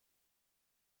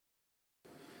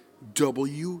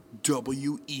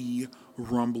WWE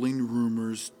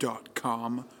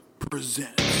RumblingRumors.com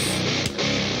presents.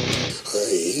 I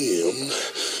am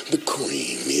the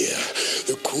cream,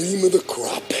 the cream of the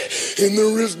crop, and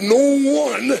there is no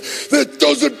one that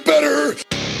does it better.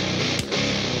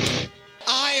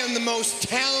 I am the most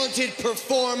talented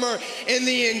performer in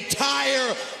the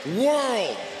entire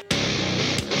world.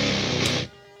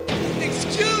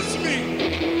 Excuse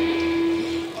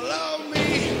me. Allow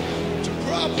me to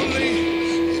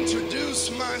properly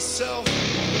introduce myself.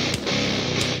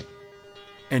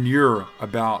 And you're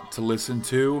about to listen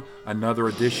to another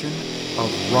edition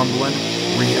of Rumblin'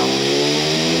 Reality.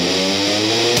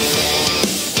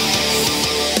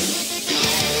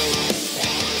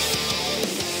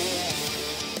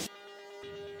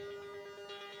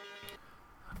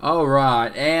 All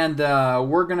right, and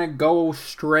we're going to go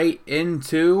straight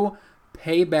into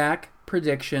payback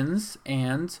predictions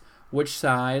and which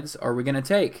sides are we going to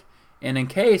take. And in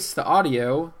case the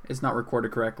audio is not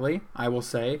recorded correctly, I will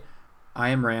say I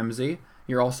am Ramsey.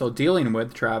 You're also dealing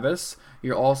with Travis.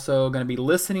 You're also going to be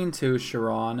listening to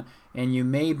Sharon, and you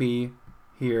maybe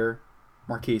hear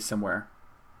Marquise somewhere.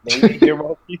 Maybe hear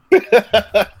Marquise.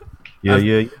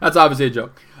 Yeah. That's obviously a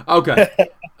joke. Okay.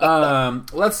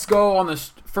 Let's go on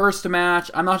this first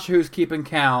match. I'm not sure who's keeping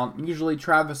count. Usually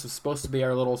Travis is supposed to be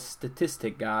our little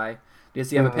statistic guy.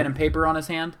 Does he have a pen and paper on his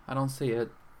hand? I don't see it.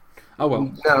 Oh,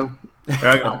 well. No.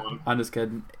 I got one. I'm just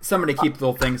kidding. Somebody keep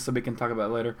little things so we can talk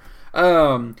about it later.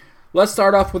 Let's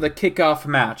start off with a kickoff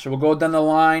match. We'll go down the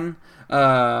line.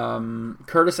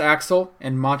 Curtis Axel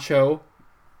and Macho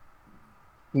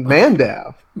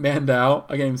Mandow. I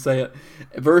can't even say it.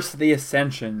 Versus the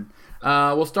Ascension.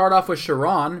 We'll start off with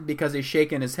Sharon because he's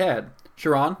shaking his head.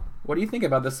 Sharon, what do you think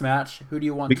about this match? Who do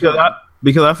you want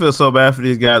because I feel so bad for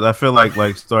these guys. I feel like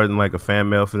starting like a fan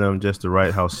mail for them just to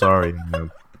write how sorry I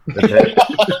am.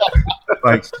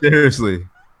 Like seriously.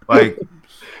 Like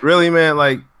really, man,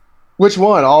 like which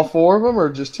one? All four of them or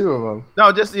just two of them?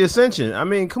 no, just the Ascension. I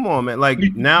mean, come on, man. Like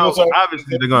now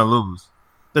obviously they're gonna lose.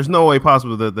 There's no way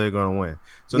possible that they're gonna win.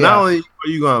 So not only are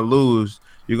you gonna lose,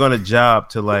 you're gonna job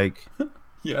to like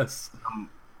yes.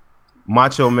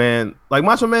 Macho Man. Like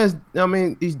Macho Man's I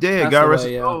mean, he's dead. That's God the rest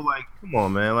way, his soul. Like, come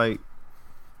on, man. Like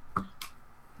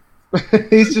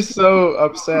he's just so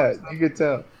upset. You could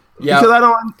tell. Yeah. Because I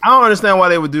don't understand why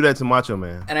they would do that to Macho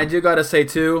Man. And I do gotta say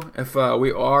too, if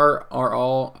we are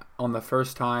all on the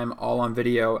first time, all on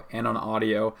video and on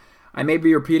audio, I may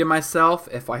be repeating myself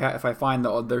if I find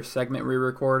the other segment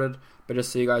re-recorded. But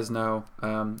just so you guys know,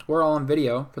 we're all on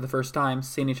video for the first time,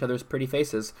 seeing each other's pretty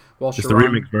faces. Well, it's the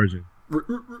remix version.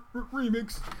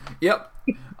 Remix. Yep.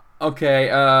 Okay.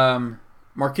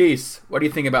 Marquise, what do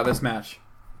you think about this match?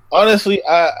 Honestly,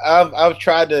 I've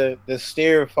tried to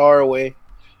steer far away.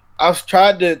 I've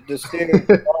tried to steer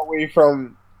far away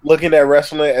from looking at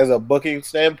wrestling as a booking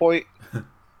standpoint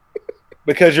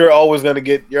because you're always gonna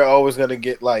get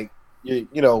like you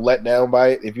let down by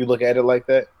it if you look at it like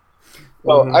that.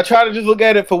 So I try to just look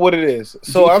at it for what it is.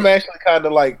 So I'm actually kind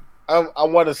of like I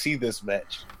want to see this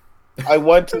match. I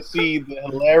want to see the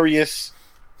hilarious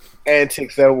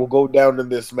antics that will go down in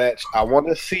this match. I want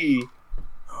to see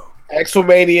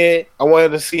Axelmania. I wanted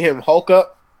to see him Hulk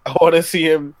up. I want to see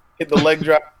him hit the leg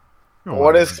drop. I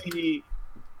want to see.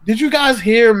 Did you guys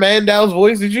hear Mandow's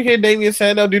voice? Did you hear Damian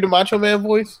Sandow do the Macho Man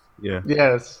voice? Yeah.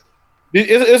 Yes.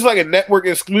 It's like a network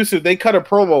exclusive. They cut a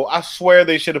promo. I swear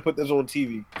they should have put this on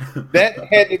TV. That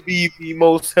had to be the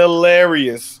most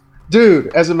hilarious. Dude,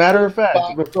 as a matter of fact,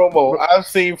 promo I've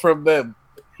seen from them.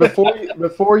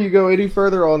 Before you go any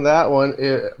further on that one,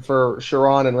 for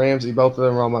Sharon and Ramsey, both of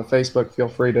them are on my Facebook. Feel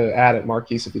free to add it,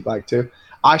 Marquise, if you'd like to.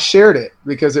 I shared it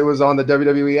because it was on the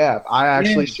WWE app. I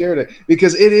actually shared it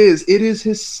because it is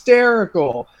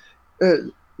hysterical.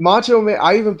 Macho Man,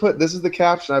 I even put, this is the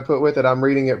caption I put with it. I'm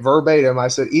reading it verbatim. I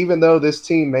said, even though this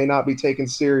team may not be taken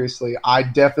seriously, I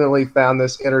definitely found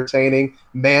this entertaining.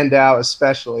 Mandow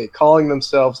especially, calling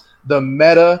themselves the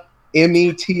Meta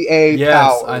META Yes,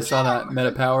 Powers. I saw that.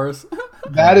 Meta Powers.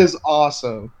 That is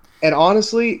awesome. And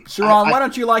honestly, Sharon, why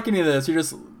don't you like any of this? You're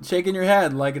just shaking your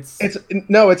head like it's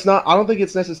no, it's not. I don't think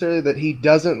it's necessarily that he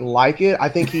doesn't like it. I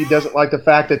think he doesn't like the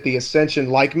fact that the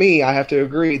Ascension, like me, I have to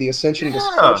agree, the Ascension was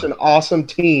such an awesome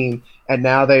team, and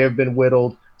now they have been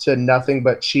whittled to nothing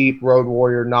but cheap Road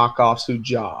Warrior knockoffs who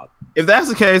job. If that's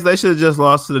the case, they should have just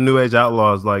lost to the New Age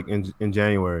Outlaws like in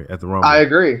January at the Rumble. I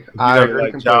agree. I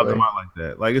agree like job them out like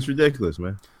that. Like it's ridiculous,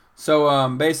 man. So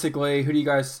basically,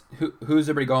 who's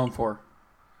everybody going for?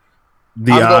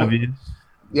 The obvious.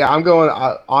 I'm going.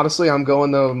 Honestly, I'm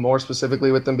going though more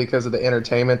specifically with them because of the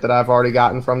entertainment that I've already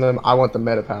gotten from them. I want the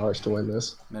Meta Powers to win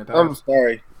this. I'm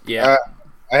sorry. Yeah.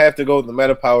 I have to go with the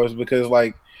Meta Powers because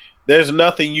like there's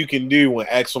nothing you can do when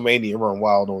Axelmania run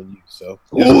wild on you. So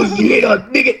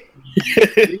Okay,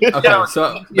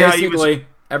 so basically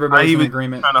everybody's in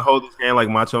agreement. Trying to hold his hand like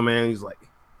Macho Man. He's like,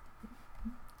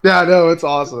 yeah, no, it's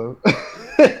awesome.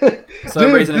 So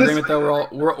everybody's in agreement though.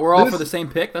 We're all for the same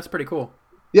pick. That's pretty cool.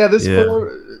 Yeah,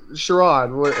 for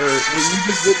Sharon, what you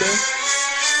just did there?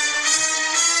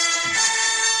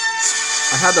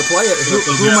 I had to play it.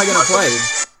 Who am I gonna play?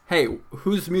 Hey,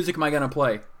 whose music am I gonna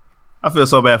play? I feel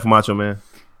so bad for Macho Man.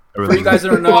 For you guys that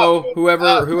don't know,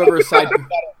 whoever side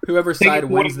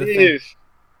wins the thing.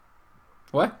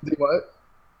 What? What?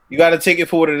 You got to take it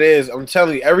for what it is. I'm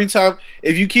telling you, every time,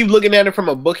 if you keep looking at it from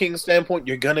a booking standpoint,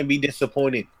 you're gonna be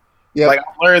disappointed. Yeah, like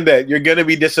I learned that you're gonna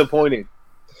be disappointed.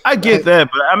 I get that,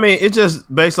 but I mean, it's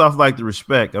just based off like the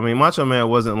respect. I mean, Macho Man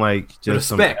wasn't like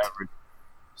just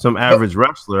some average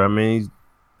wrestler. I mean,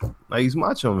 he's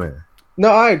Macho Man. No,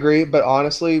 I agree, but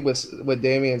honestly, with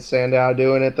Damian Sandow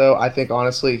doing it though, I think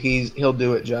honestly he'll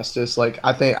do it justice. Like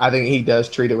I think he does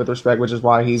treat it with respect, which is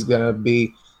why he's gonna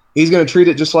treat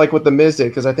it just like what the Miz did,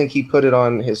 because I think he put it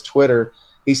on his Twitter.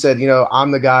 He said, I'm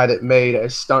the guy that made a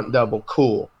stunt double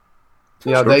cool.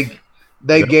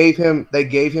 They gave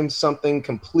him something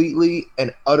completely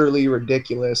and utterly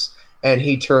ridiculous, and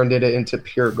he turned it into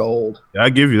pure gold. Yeah, I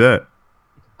give you that.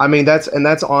 I mean, that's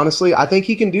honestly, I think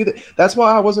he can do that. That's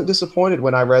why I wasn't disappointed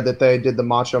when I read that they did the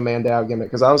Macho Man Dow gimmick,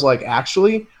 because I was like,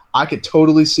 actually, I could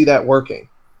totally see that working.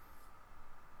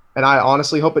 And I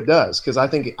honestly hope it does, because I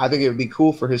think it would be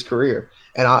cool for his career.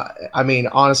 And I mean,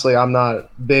 honestly, I'm not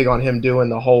big on him doing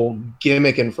the whole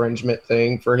gimmick infringement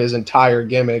thing for his entire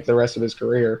gimmick the rest of his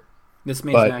career. This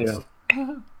means next.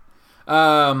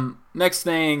 Next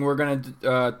thing we're gonna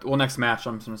next match.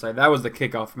 I'm just gonna say that was the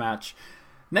kickoff match.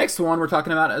 Next one we're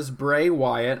talking about is Bray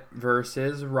Wyatt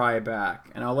versus Ryback,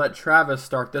 and I'll let Travis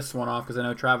start this one off because I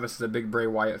know Travis is a big Bray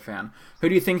Wyatt fan. Who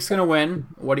do you think's gonna win?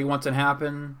 What do you want to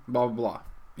happen? Blah blah blah.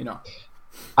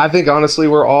 I think honestly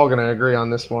we're all going to agree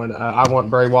on this one. I want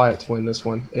Bray Wyatt to win this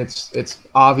one. It's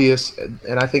obvious,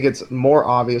 and I think it's more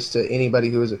obvious to anybody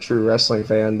who is a true wrestling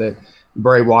fan that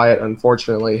Bray Wyatt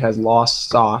unfortunately has lost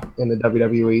stock in the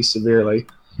WWE severely.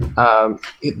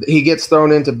 He gets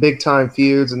thrown into big time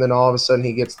feuds, and then all of a sudden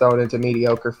he gets thrown into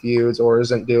mediocre feuds or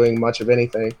isn't doing much of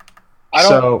anything. I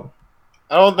don't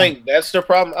think that's the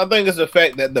problem. I think it's the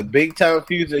fact that the big time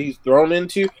feuds that he's thrown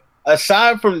into,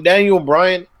 aside from Daniel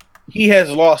Bryan, he has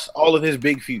lost all of his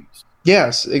big feuds.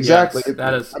 Yes, exactly. Yes,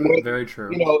 that is very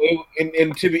true.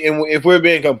 If we're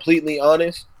being completely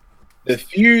honest, the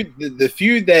feud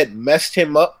that messed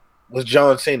him up was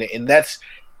John Cena, and it's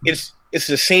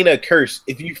the Cena curse.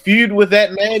 If you feud with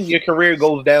that man, your career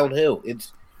goes downhill.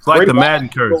 It's like the Madden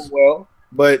curse. Well,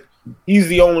 but he's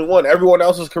the only one. Everyone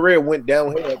else's career went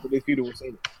downhill after they feuded with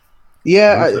Cena.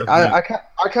 Yeah, I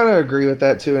kind of agree with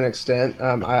that to an extent.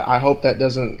 I hope that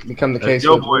doesn't become the case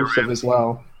with Rusev as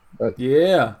well. But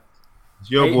yeah,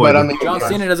 but I mean, John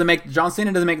Cena doesn't make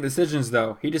decisions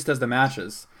though. He just does the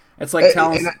matches. It's like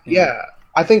talent. Yeah,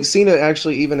 I think Cena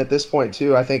actually, even at this point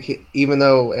too. I think even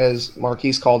though, as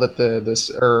Marquise called it,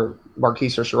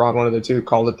 Marquise or Sharon, one of the two,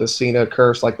 called it the Cena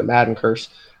curse, like the Madden curse.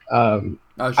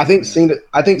 I think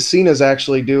Cena's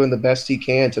actually doing the best he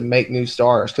can to make new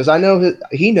stars, because I know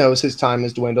he knows his time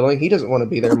is dwindling. He doesn't want to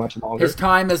be there much longer. His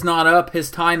time is not up. His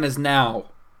time is now.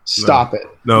 Stop it.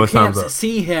 No, it's not up.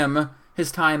 See him.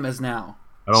 His time is now.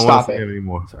 I don't want to see him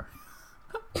anymore. Sorry.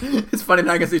 It's funny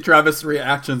now I can see Travis'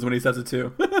 reactions when he says it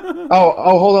too.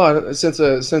 oh, hold on. Since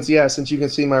you can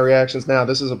see my reactions now,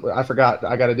 I forgot.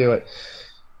 I got to do it.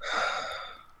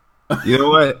 You know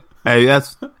what? Hey,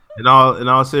 that's. In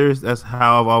all seriousness, that's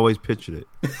how I've always pictured it.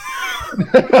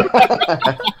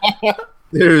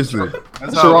 Seriously,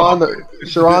 Sharon,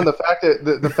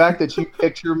 the fact that you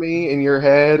picture me in your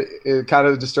head, it kind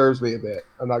of disturbs me a bit.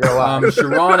 I'm not gonna lie.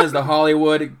 Sharon is the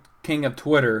Hollywood king of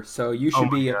Twitter, so you should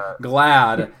be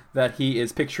glad that he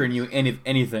is picturing you in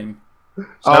anything.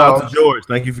 Shout out to George.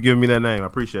 Thank you for giving me that name. I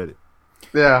appreciate it.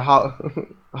 Yeah,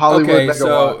 Hollywood. Okay,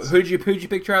 so who'd you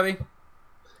pick, Travi?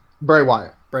 Bray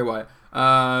Wyatt. Bray Wyatt.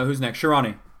 Who's next?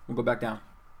 Sharani. We'll go back down.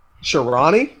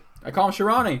 Sharani? I call him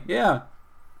Sharani. Yeah.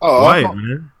 Oh, right,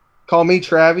 man. Call me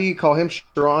Travi. Call him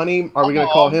Sharani. Are we going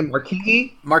to call him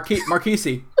Marquise? Marquise. Marquise?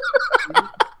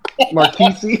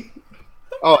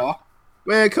 Oh.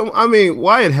 Man, I mean,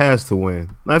 Wyatt has to win.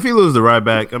 Now, if he loses the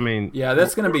Ryback, I mean... Yeah,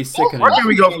 that's going to be sickening. Where can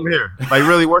we go from here? Like,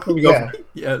 really, where can we go from here?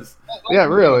 Yes. Yeah,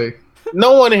 really.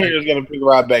 No one here is going to pick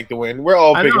Ryback to win. We're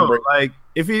all picking Bray. Like,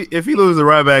 if he loses the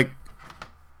Ryback,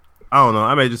 I don't know.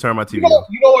 I may just turn my TV off.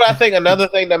 You know what I think? Another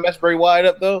thing that messed Bray Wyatt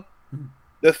up, though?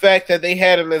 the fact that they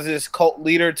had him as this cult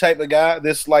leader type of guy,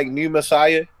 this like new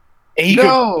messiah, and he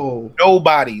could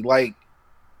nobody like.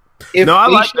 No, I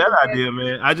like that idea,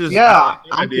 man. I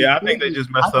think they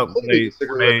just messed up when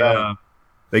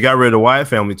they got rid of the Wyatt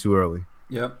family too early.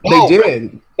 Yep, they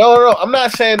did. No. I'm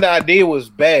not saying the idea was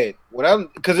bad.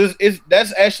 Because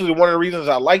that's actually one of the reasons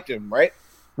I liked him.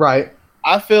 Right.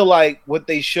 I feel like what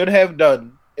they should have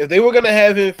done if they were gonna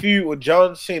have him feud with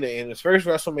John Cena in his first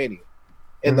WrestleMania,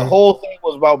 and the whole thing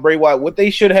was about Bray Wyatt. What they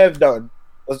should have done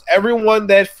was everyone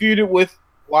that feuded with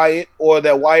Wyatt or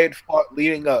that Wyatt fought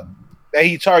leading up, that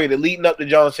he targeted leading up to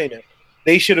John Cena,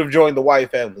 they should have joined the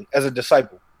Wyatt family as a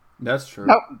disciple. That's true.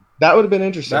 That would have been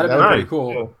interesting. That'd have been pretty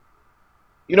cool. Yeah.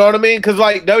 You know what I mean? Because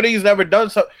like WWE's never done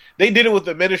something. They did it with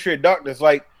the Ministry of Darkness.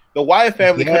 Like the Wyatt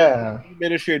family could have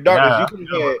Ministry of Darkness.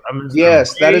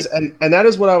 Yes, that is, and that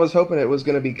is what I was hoping it was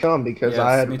going to become, because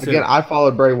I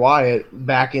followed Bray Wyatt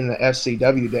back in the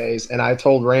FCW days, and I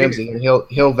told Ramsey, and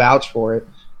he'll vouch for it.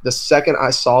 The second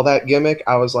I saw that gimmick,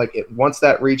 I was like, once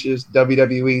that reaches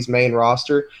WWE's main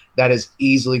roster, that is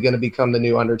easily going to become the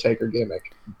new Undertaker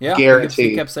gimmick. Yeah,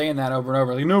 guaranteed. He kept saying that over and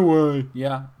over. Like, no way.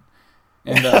 Yeah,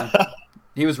 and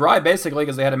he was right basically,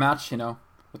 because they had a match,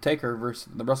 with Taker versus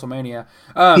the WrestleMania.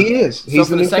 He is. He's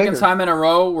so for the second time in a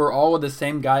row, we're all with the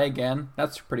same guy again.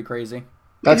 That's pretty crazy.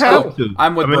 That's cool.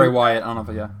 I'm with Bray Wyatt. I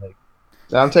don't know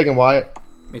if I'm taking Wyatt.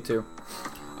 Me too.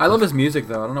 I love his music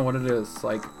though. I don't know what it is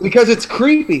like. Because it's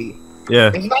creepy.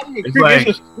 Yeah. It's not even creepy. It's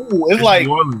just cool. It's like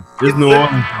New Orleans. It's New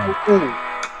Orleans. So cool.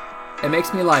 It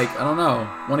makes me like, I don't know,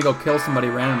 want to go kill somebody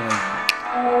randomly.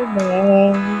 Oh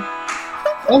man.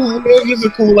 Oh, it's just a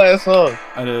cool ass song.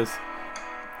 It is.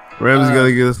 Ramsey's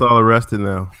gonna get us all arrested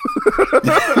now.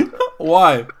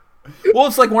 Why? Well,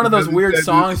 it's like one of those weird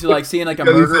songs you like see in like a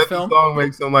murder film. The song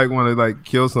makes them like want to like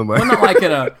kill somebody. Well,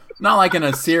 not like in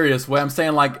a serious way. I'm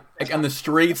saying like on the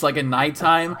streets, like at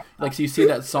nighttime, like so you see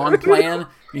that song playing.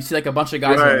 You see like a bunch of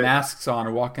guys with masks on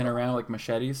or walking around like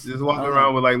machetes. Just walking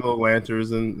around with like little lanterns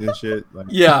and shit. Like.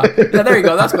 Yeah, there you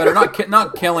go. That's better.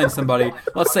 Not killing somebody.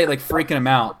 Let's say like freaking them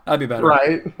out. That'd be better.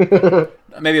 Right.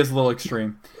 Maybe it's a little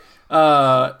extreme.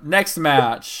 Next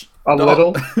match. A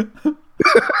little.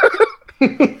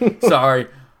 Sorry,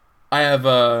 I have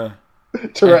I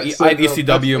have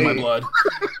ECW in my blood.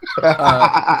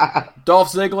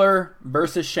 Dolph Ziggler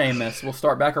versus Sheamus. We'll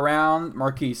start back around.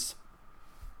 Marquise.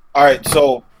 All right,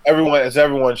 so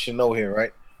everyone should know here,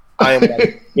 right? I am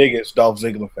the biggest Dolph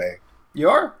Ziggler fan. You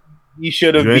are? He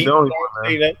should have beaten John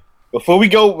Cena.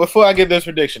 Before I get this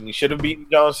prediction, he should have beaten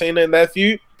John Cena in that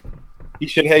feud. He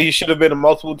should have been a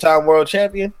multiple-time world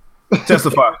champion.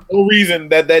 Testify. No reason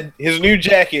that his new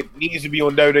jacket needs to be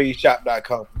on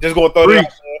WWEshop.com. Just going to throw that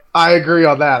out there. I agree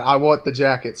on that. I want the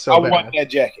jacket so bad. I want that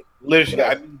jacket. Literally,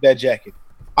 I need that jacket.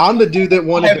 I'm the dude that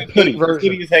wanted the pink version. The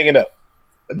hoodie is hanging up.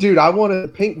 Dude, I wanted the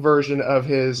pink version of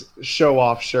his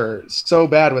show-off shirt so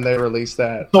bad when they released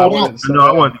that. I wanted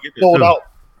to get it sold out.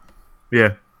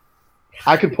 Yeah.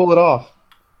 I could pull it off.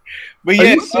 But Are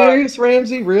you serious,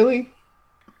 Ramsey? Really?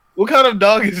 What kind of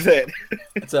dog is that?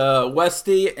 It's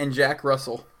Westy and Jack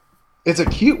Russell. It's a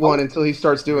cute one until he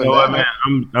starts doing that. Man,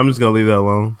 I'm just gonna leave that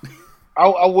alone.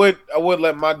 I would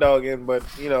let my dog in, but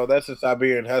that's a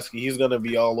Siberian Husky. He's gonna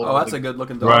be all over. Oh, that's a good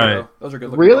looking dog. Right. Though. Those are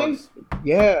good looking dogs.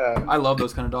 Yeah. I love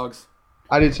those kind of dogs.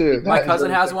 I do too. My cousin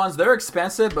has ones. They're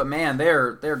expensive, but man,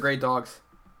 they're great dogs.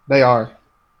 They are.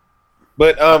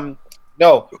 But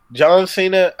no, John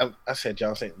Cena. I said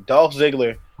John Cena. Dolph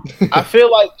Ziggler. I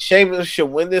feel like Sheamus should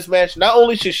win this match. Not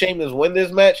only should Sheamus win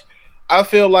this match, I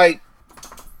feel like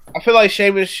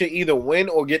Sheamus should either win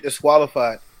or get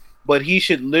disqualified. But he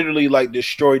should literally like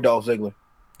destroy Dolph Ziggler.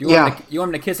 You want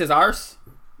him to kiss his arse?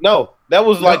 No, that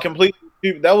was like completely.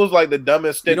 That was like the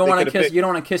dumbest thing. You don't want to kiss. You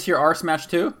don't want to kiss your arse match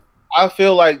too? I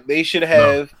feel like they should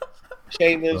have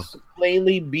Sheamus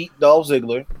plainly beat Dolph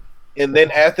Ziggler, and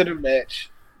then after the match,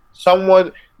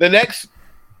 the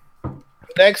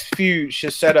next feud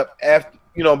should set up after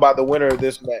by the winner of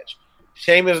this match.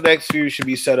 Sheamus' next feud should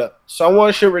be set up.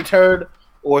 Someone should return.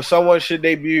 Or someone should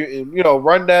debut and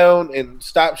run down and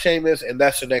stop Sheamus, and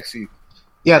that's the next feud.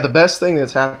 Yeah, the best thing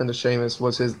that's happened to Sheamus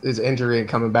was his injury and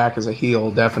coming back as a heel,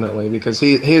 definitely, because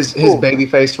his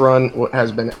babyface run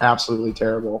has been absolutely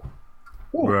terrible.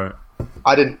 Right.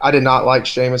 I did not like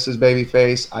Sheamus's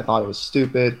babyface. I thought it was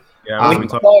stupid. Yeah, when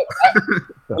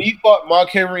he fought Mark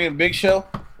Henry and Big Show,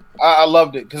 I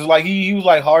loved it because like he was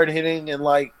like hard hitting and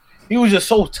like he was just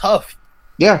so tough.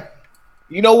 Yeah.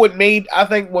 You know what made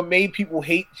people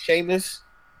hate Sheamus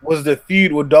was the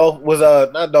feud with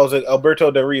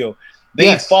Alberto Del Rio.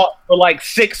 They fought for like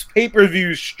 6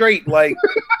 pay-per-views straight. Like,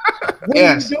 what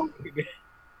are you doing?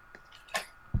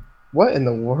 What in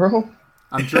the world?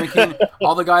 I'm drinking.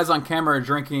 All the guys on camera are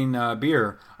drinking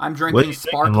beer. I'm drinking What, you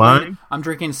drinking lime? I'm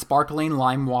drinking sparkling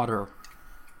lime water.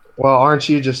 Well, aren't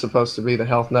you just supposed to be the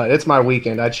health nut? It's my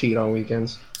weekend. I cheat on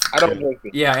weekends. I don't drink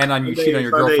it. Yeah, and you cheat on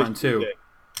your girlfriend too.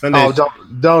 Oh,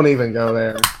 don't even go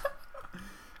there.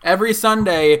 Every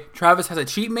Sunday, Travis has a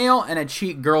cheat meal and a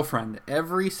cheat girlfriend.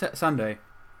 Every Sunday.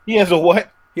 He has a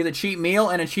what? He has a cheat meal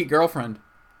and a cheat girlfriend.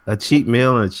 A cheat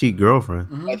meal and a cheat girlfriend.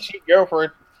 Mm-hmm. A cheat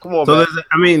girlfriend. Come on, So man. there's,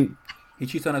 I mean, He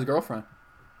cheats on his girlfriend.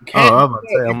 I was about to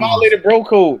say, He I'm- violated bro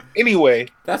code anyway.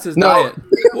 That's his No. diet.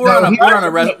 We're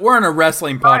on a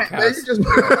wrestling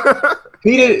podcast.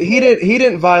 He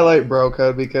didn't violate bro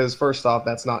code because first off,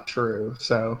 that's not true.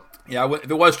 So Yeah,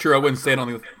 if it was true, I wouldn't say it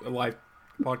on the live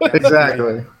podcast.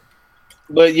 exactly.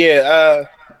 But yeah,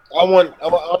 I want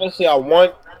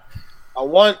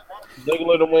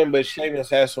Ziggler to win, but Sheamus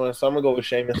has to win, so I'm gonna go with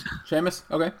Sheamus. Sheamus,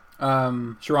 okay.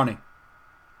 Sharani.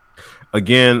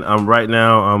 again,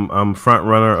 I'm front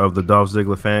runner of the Dolph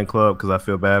Ziggler fan club because I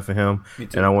feel bad for him, Me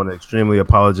too. and I want to extremely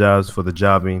apologize for the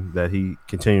jobbing that he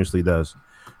continuously does.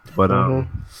 But I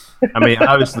mean,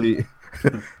 obviously,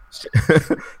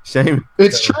 Sheamus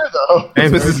It's true though.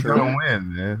 is true. gonna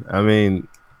win, man. I mean,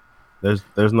 there's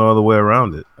no other way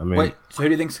around it. I mean, Wait, so who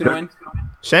do you think's gonna win?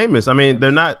 Sheamus. I mean,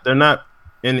 they're not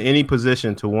in any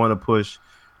position to want to push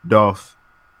Dolph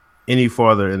any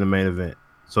farther in the main event.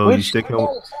 So you're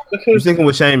sticking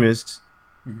with Sheamus,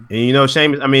 and you know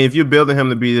Sheamus. I mean, if you're building him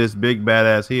to be this big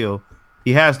badass heel,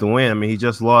 he has to win. I mean, he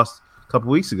just lost a couple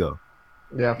weeks ago.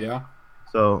 Yeah. Yeah,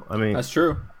 So I mean, that's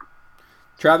true.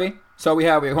 Travi. So we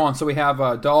have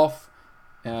Dolph.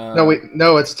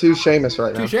 No, it's two Sheamus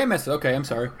right now. Two Sheamus. Okay, I'm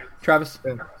sorry, Travis.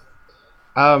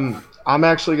 I'm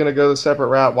actually going to go the separate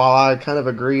route. While I kind of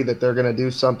agree that they're going to do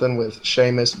something with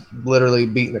Sheamus literally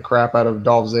beating the crap out of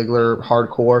Dolph Ziggler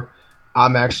hardcore,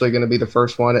 I'm actually going to be the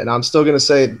first one, and I'm still going to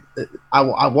say I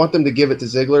want them to give it to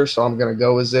Ziggler, so I'm going to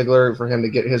go with Ziggler for him to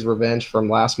get his revenge from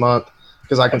last month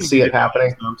because I can see it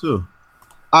happening. too.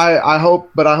 I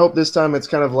hope this time it's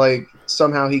kind of like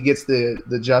somehow he gets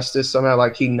the justice, somehow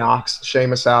like he knocks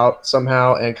Sheamus out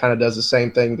somehow and kind of does the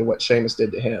same thing to what Sheamus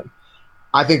did to him.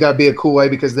 I think that'd be a cool way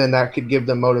because then that could give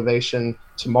them motivation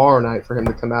tomorrow night for him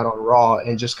to come out on Raw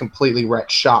and just completely wreck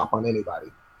shop on anybody.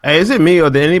 Hey, is it me or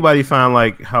did anybody find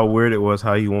like how weird it was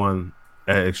how he won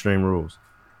at Extreme Rules?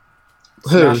 Who,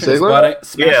 Smashing his Ziggler? butt-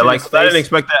 smashing Yeah, like his I didn't face.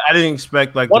 expect that. I didn't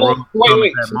expect like Wait.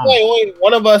 the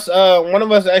One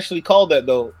of us actually called that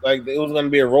though. Like it was going to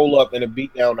be a roll up and a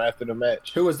beatdown after the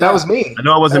match. Who was that? That was me. I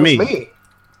know it wasn't That was me.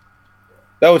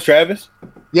 That was Travis.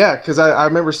 Yeah, because I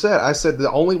remember I said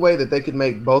the only way that they could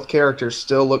make both characters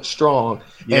still look strong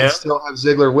Yeah. and still have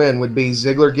Ziggler win would be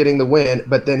Ziggler getting the win,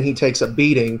 but then he takes a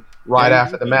beating right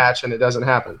after the match and it doesn't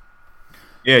happen.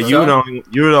 Yeah, you were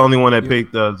the only one that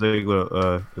picked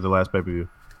Ziggler at the last pay per view.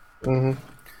 Mm-hmm.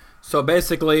 So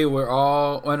basically, we're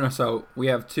all. Oh, no, so we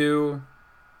have two,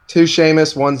 Two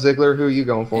Sheamus, one Ziggler. Who are you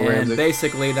going for, and Ramsey?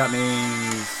 basically that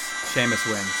means Sheamus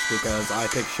wins because I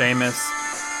picked Sheamus.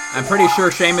 I'm pretty sure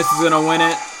Sheamus is gonna win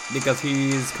it because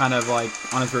he's kind of like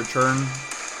on his return,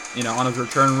 on his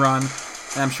return run,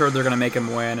 and I'm sure they're gonna make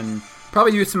him win and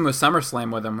probably do some with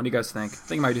SummerSlam with him. What do you guys think? I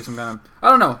think he might do some kind of. I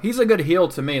don't know. He's a good heel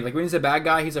to me. Like when he's a bad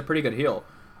guy, he's a pretty good heel.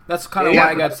 That's kind of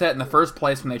why I got set in the first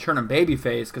place when they turn him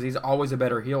babyface because he's always a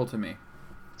better heel to me.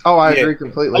 Oh, I agree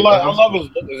completely. I love his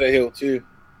look as a heel too,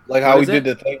 like how What he is did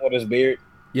the thing with his beard.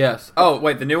 Yes. Oh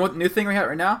wait, the new thing we have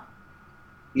right now.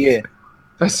 Yeah,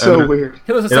 That's so weird.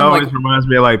 He looks like It some always like reminds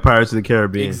me of like Pirates of the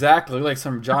Caribbean. exactly like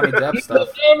some Johnny Depp stuff.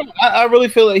 I really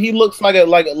feel that he looks like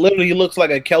literally he looks like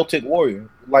a Celtic warrior,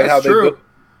 like That's how true.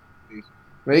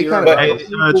 Man, he You're kinda- right.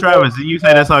 Hey, Travis, did you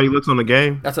say that's how he looks on the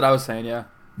game? That's what I was saying. Yeah.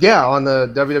 yeah, on the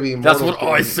WWE. That's Immortals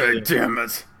what I game. say. Damn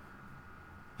it.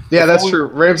 Yeah, that's true.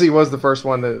 Ramsey was the first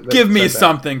one that Give me said that.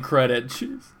 something credit.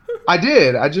 Jeez. I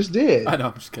did. I just did. I know.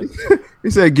 I'm just kidding. He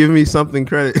said, "Give me something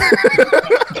credit."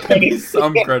 Give me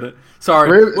some credit.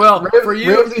 Sorry. Well, for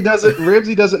you,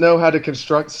 Ramsey doesn't know how to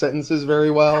construct sentences very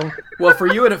well. well, for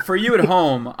you at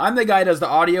home, I'm the guy who does the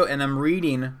audio, and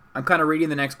I'm kind of reading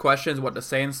the next questions, what to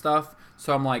say and stuff.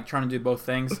 So I'm like trying to do both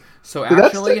things. So Dude, that's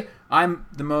actually, I'm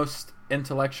the most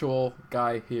intellectual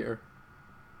guy here.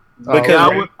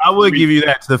 Because I would give you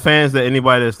that to the fans that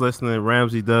anybody that's listening.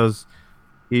 Ramsey does.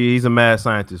 He's a mad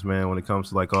scientist, man. When it comes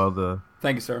to like all the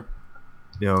Thank you, sir.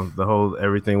 the whole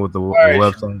everything with the right.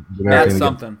 website. and Mad everything.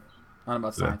 something. I don't know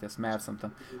about scientists. Mad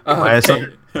something. Mad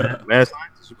Okay. Mad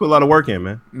scientist. You put a lot of work in,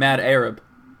 man. Mad Arab.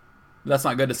 That's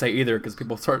not good to say either because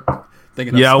people start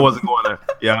thinking. Yeah, I that's wasn't going there.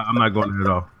 Yeah, I'm not going there at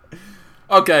all.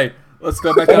 Okay, let's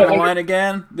go back down the line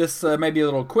again. This may be a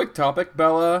little quick topic.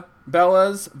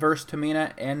 Bella's versus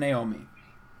Tamina and Naomi.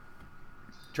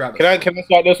 Travis. Can I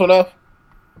start this one off?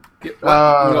 You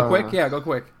go quick? Yeah, go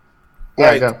quick. Yeah,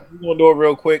 All right, go. I'm gonna do it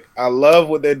real quick. I love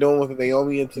what they're doing with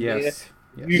Naomi and Tamina. Yes.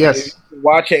 Yes. If you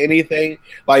watch anything,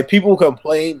 like people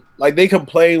complain, like they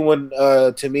complain when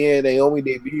Tamina and Naomi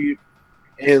debuted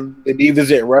and the Divas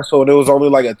didn't wrestle, and it was only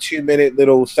like a 2-minute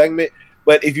little segment.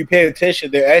 But if you pay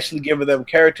attention, they're actually giving them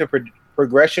character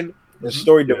progression and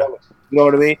story development. You know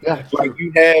what I mean? Yeah. Like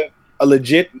you have a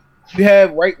legit, you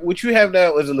have right. What you have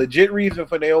now is a legit reason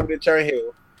for Naomi to turn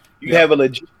heel. You have a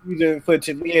legit reason for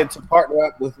Tamina to partner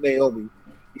up with Naomi.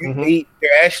 They're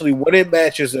actually winning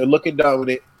matches. They're looking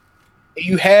dominant. And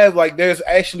you have like there's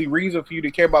actually reason for you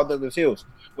to care about them as heels.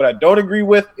 What I don't agree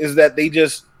with is that they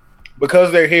just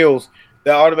because they're heels,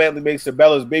 that automatically makes the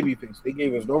Bellas babyface. They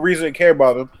gave us no reason to care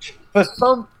about them. But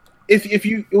some, if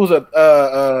you, it was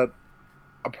a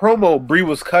promo Brie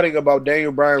was cutting about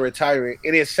Daniel Bryan retiring,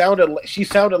 and it sounded she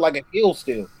sounded like a heel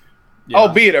still,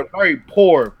 albeit a very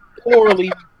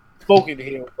poorly spoken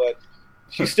heel, but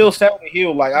she still sounded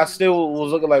heel. Like I still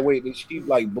was looking like, wait, did she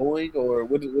like booing or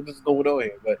what is going on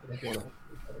here? But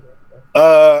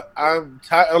I'm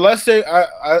tired. Unless they,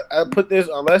 I put this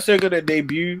unless they're gonna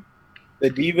debut the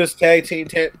Divas Tag Team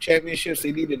Championships,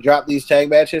 they need to drop these tag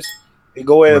matches and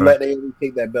go ahead and let Naomi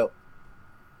take that belt.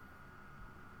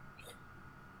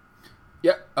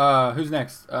 Yeah. Who's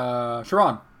next? Sharon.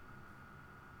 All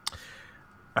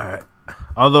right.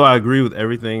 Although I agree with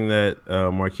everything that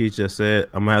Marquise just said,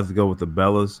 I'm gonna have to go with the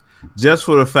Bellas, just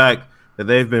for the fact that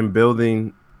they've been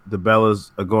building the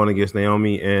Bellas going against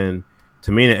Naomi and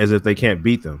Tamina as if they can't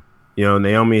beat them. You know,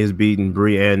 Naomi has beaten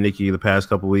Brie and Nikki the past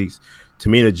couple weeks.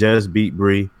 Tamina just beat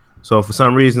Brie. So for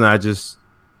some reason, I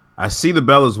see the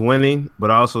Bellas winning,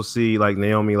 but I also see like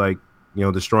Naomi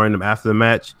destroying them after the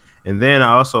match. And then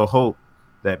I also hope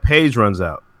that Paige runs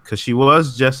out because she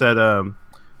was just at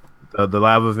the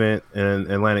live event in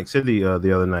Atlantic City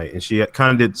the other night, and she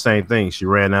kind of did the same thing. She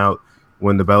ran out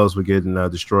when the Bellas were getting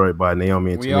destroyed by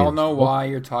Naomi and Tamina. We all know why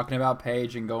you're talking about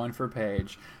Paige and going for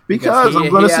Paige. Because I'm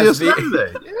going to see her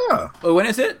Saturday. Yeah. Oh, when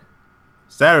is it?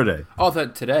 Saturday. Oh, I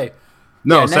thought today.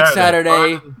 No,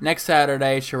 yeah, next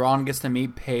Saturday, Sharon gets to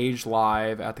meet Paige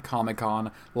live at the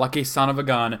Comic-Con. Lucky son of a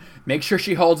gun. Make sure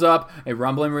she holds up a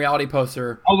Rumbling Reality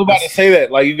poster. I was about to say that.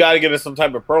 Like, you got to give us some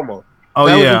type of promo. Oh,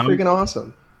 that yeah. would be freaking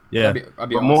awesome. Yeah. That'd be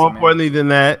but awesome, more man. importantly than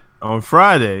that, on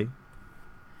Friday,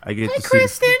 I get to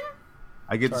Kristen.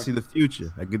 to see the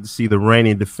future. I get to see the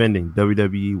reigning defending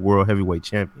WWE World Heavyweight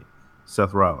Champion,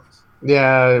 Seth Rollins.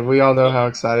 Yeah, we all know how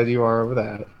excited you are over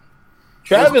that.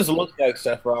 Travis looks like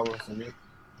Seth Rollins to me.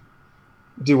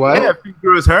 Do what? Yeah, if he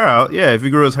grew his hair out. Yeah, if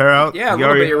he grew his hair out. Yeah, a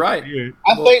little bit, you're right.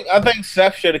 I think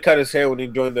Seth should have cut his hair when he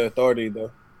joined the Authority, though.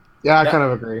 Yeah, I kind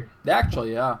of agree.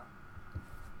 Actually, yeah.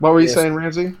 What were you saying,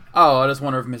 Ramsey? Oh, I just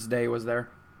wonder if Miss Day was there.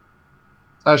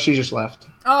 Oh, she just left.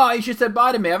 Oh, you should said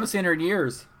bye to me. I haven't seen her in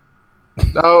years.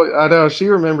 Oh, I know. She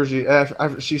remembers you.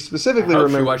 She specifically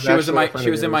remembers. She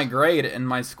was in my grade in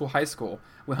my high school.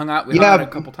 We hung out a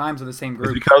couple times with the same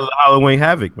group. It's because of Halloween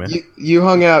Havoc, man. You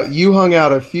hung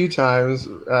out a few times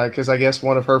because I guess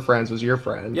one of her friends was your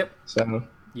friend. Yep. So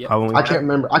Halloween I can't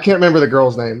remember the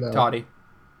girl's name though. Toddy.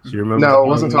 Do you remember? No, it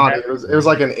wasn't Toddy. It was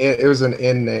like an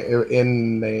N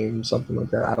name, something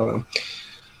like that. I don't know.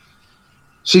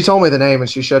 She told me the name and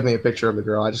she showed me a picture of the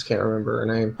girl. I just can't remember her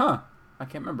name. Huh? I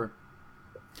can't remember.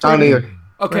 I don't either.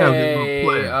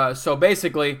 Okay. So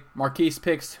basically, Marquise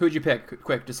picks. Who'd you pick?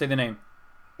 Quick, just say the name.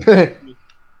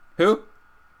 Who?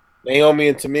 Naomi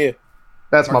and Tamina.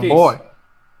 That's Marquise. my boy.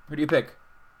 Who do you pick?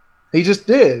 He just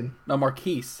did. No,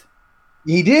 Marquise.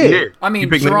 He did. I mean, You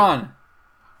picked Sharon.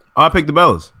 I picked the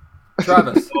Bellas.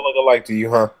 Travis. Don't look alike to you,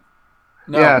 huh?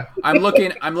 No, Yeah. I'm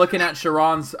looking at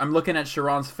Sharon's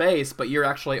face, but you're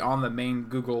actually on the main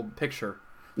Google picture.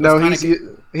 No, It's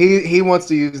he wants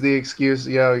to use the excuse.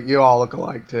 Yo, you all look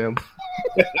alike to him.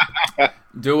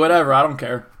 Do whatever. I don't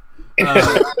care.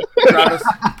 Travis.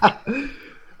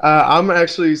 I'm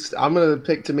gonna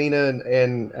pick Tamina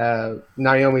and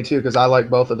Naomi too because I like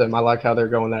both of them. I like how they're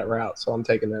going that route, so I'm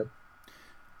taking them.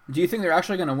 Do you think they're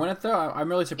actually going to win it though? I'm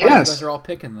really surprised you guys are all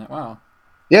picking that. Wow.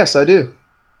 Yes, I do.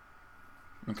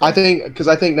 Okay. I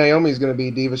think Naomi's going to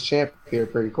be Divas champ here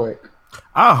pretty quick.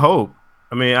 I hope.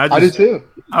 I mean, I do too.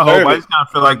 I hope. I just kind of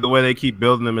feel like the way they keep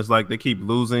building them is like they keep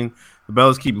losing. The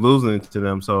Bellas keep losing to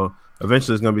them, so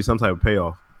eventually there's going to be some type of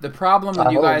payoff. The problem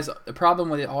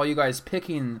with all you guys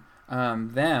picking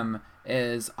them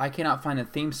is I cannot find a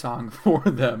theme song for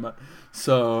them.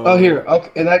 So here.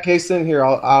 Okay, in that case, then here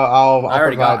I'll I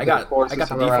already got provide I got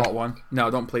the default one. No,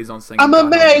 please don't sing. I'm a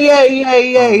man, yeah.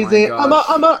 Oh my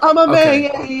I'm a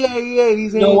man, Okay. yeah.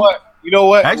 You know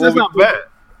what? Actually, it's not bad.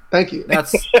 Thank you.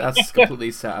 That's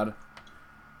completely sad.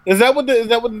 Is that what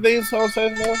the theme song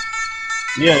says now?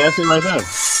 Yeah, that's it right there.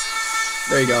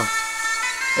 There you go.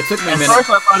 It took me a At minute. first,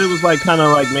 I thought it was like kind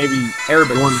of like maybe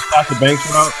Arabic. going to Sasha Banks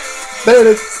route. There it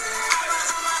is.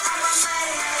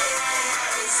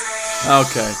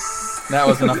 Okay. That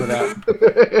was enough of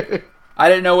that. I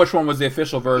didn't know which one was the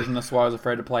official version. That's why I was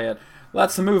afraid to play it.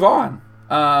 Let's move on.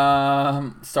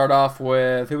 Start off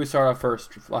with who we start off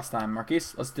first last time.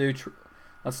 Marquise. Let's do.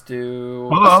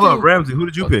 Hold on, Ramsey. Who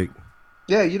did you pick?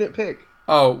 Yeah, you didn't pick.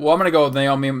 Oh well, I'm gonna go with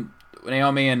Naomi and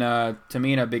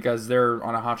Tamina because they're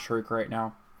on a hot streak right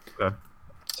now. Okay.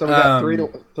 So we got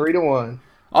 3-1.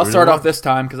 I'll start off this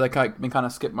time because I kind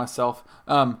of skipped myself.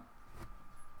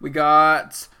 We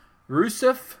got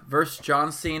Rusev versus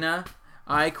John Cena.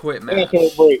 I Quit match.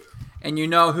 And you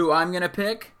know who I'm gonna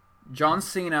pick? John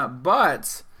Cena.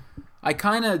 But I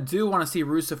kind of do want to see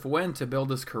Rusev win to build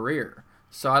his career.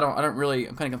 So I'm kind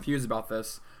of confused about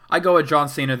this. I go with John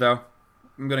Cena though.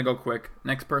 I'm gonna go quick.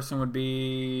 Next person would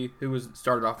be who was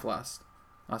started off last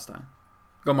time.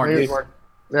 Go Marquise. I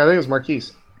think it was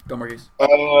Marquise. Go Marquise.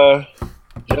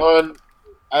 John,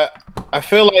 I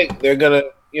feel like they're gonna,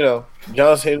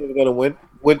 John Cena's gonna win.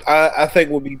 What I think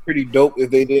would be pretty dope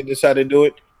if they did decide to do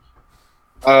it.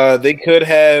 They could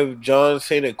have John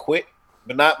Cena quit,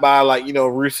 but not by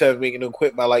Rusev making him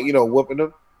quit by whooping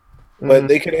him. But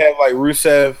they could have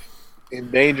Rusev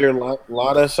endanger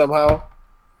Lana somehow,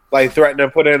 threaten to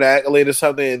put in an accolade or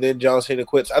something, and then John Cena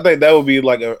quits. I think that would be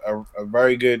a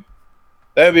very good.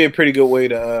 That would be a pretty good way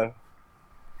to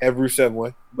have Rusev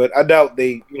win. But I doubt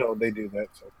they do that.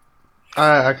 So.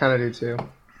 I kind of do too.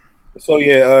 So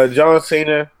yeah, John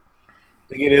Cena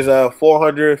to get his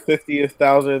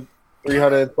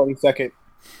 450,322nd.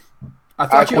 I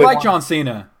thought you liked John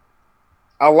Cena.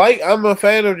 I'm a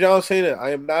fan of John Cena.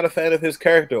 I am not a fan of his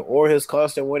character or his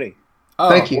constant winning. Oh.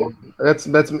 Thank you. That's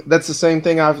the same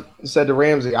thing I've said to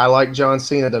Ramsey. I like John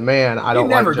Cena the man. I don't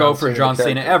never like go for John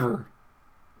Cena ever.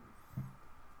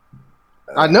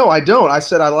 No, I don't. I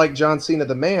said I like John Cena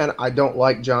the man. I don't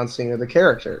like John Cena the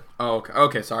character. Oh, okay.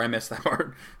 Okay, sorry, I missed that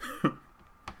part.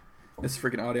 This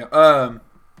freaking audio.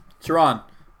 Sharon.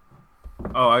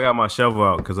 Oh, I got my shovel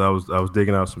out because I was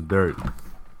digging out some dirt.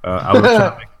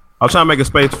 I was trying to make a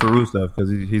space for Rusev because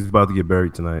he's about to get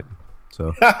buried tonight.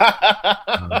 So,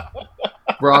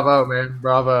 Bravo, man,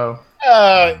 bravo.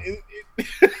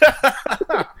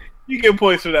 You get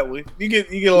points for that one. You get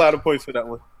a lot of points for that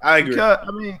one. I agree. Because,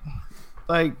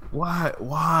 why?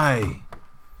 Why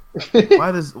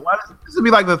does this would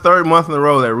be like the third month in a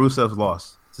row that Rusev's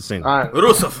lost to Cena? Right.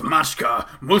 Rusev Mashka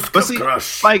Muska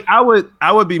Crush.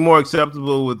 I would be more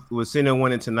acceptable with Cena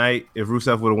winning tonight if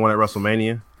Rusev would have won at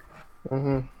WrestleMania.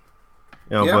 Mm-hmm.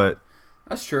 But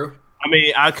that's true.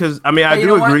 I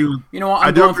do agree with. You know what?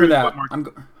 I'm going for that.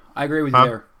 I agree with you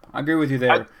there. I agree with you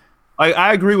there.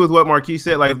 I agree with what Marquis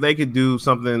said. If they could do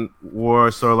something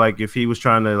worse, or if he was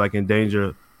trying to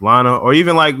endanger Lana, or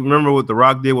even remember what The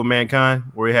Rock did with Mankind,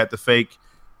 where he had to fake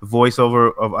the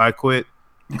voiceover of "I quit."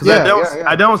 Because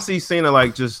I don't see Cena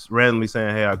just randomly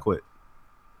saying, "Hey, I quit."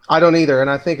 I don't either,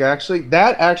 and I think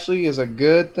that is a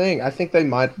good thing. I think they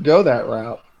might go that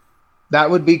route. That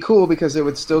would be cool because it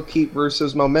would still keep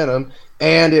Rusev's momentum,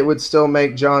 and it would still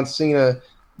make John Cena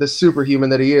the superhuman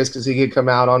that he is, because he could come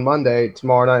out on Monday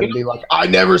tomorrow night and be like, "I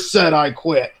never said I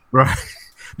quit." Right.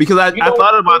 Because I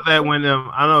thought about that when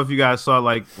I don't know if you guys saw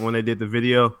when they did the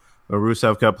video where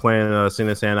Rusev kept playing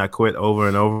Cena saying "I quit" over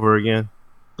and over again.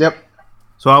 Yep.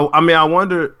 So I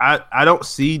wonder. I don't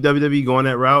see WWE going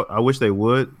that route. I wish they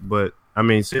would, but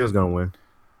Cena's gonna win.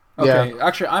 Okay, Yeah.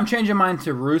 Actually, I'm changing mine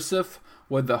to Rusev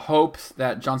with the hopes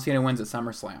that John Cena wins at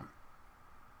SummerSlam.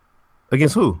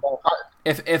 Against who?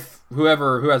 If who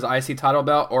has the IC title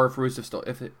belt, or if Rusev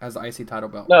if it has the IC title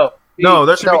belt. No,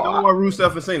 there should be no more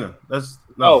Rusev and Cena. That's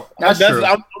true.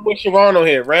 I'm with Sharon on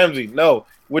here, Ramsey. No,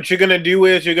 what you're gonna do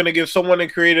is you're gonna give someone in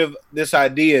creative this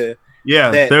idea.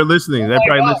 Yeah, they're listening. They're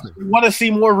probably listening. We want to see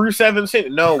more Rusev and Cena.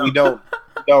 No, we don't.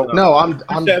 No, I'm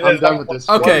done with this.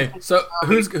 Okay, so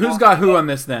who's got who on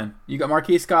this then? You got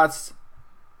Marquis Scott's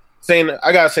Cena.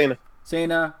 I got Cena.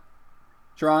 Cena,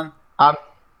 Sharon.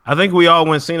 I think we all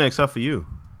went Cena except for you.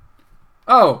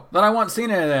 Oh, then I want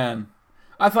Cena then.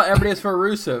 I thought everybody is for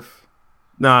Rusev.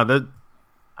 Nah,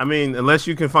 unless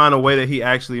you can find a way that he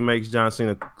actually makes John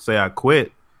Cena say "I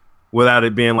quit" without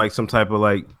it being some type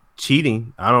of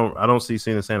cheating. I don't see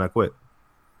Cena saying "I quit."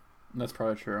 That's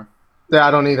probably true. Yeah,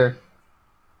 I don't either.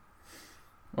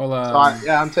 Well,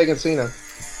 I'm taking Cena.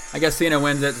 I guess Cena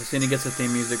wins it, so Cena gets the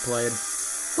theme music played.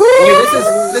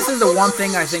 Okay, this is the one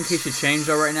thing I think he should change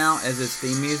though right now is his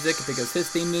theme music, because his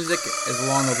theme music is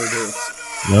long overdue.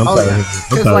 Yeah, I'm Oh tired yeah, of it. I'm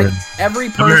because tired like of it. every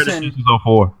I've heard this person, since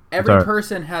 04. I'm every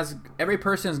tired.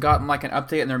 person's gotten like an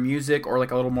update in their music or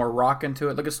like a little more rock into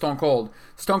it. Look at Stone Cold.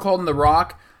 Stone Cold and The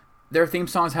Rock, their theme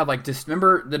songs had like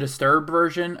remember the Disturbed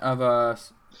version of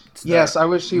Yes, I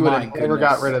wish he would My have never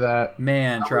got goodness. rid of that.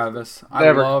 Man, Travis, I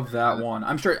Never. love that one.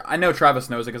 I know Travis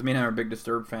knows it because me and him are big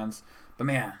Disturbed fans. But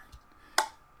man,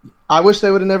 I wish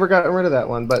they would have never gotten rid of that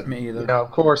one, but Me either. you know,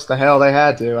 of course, the hell they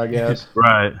had to, I guess.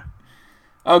 Right.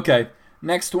 okay.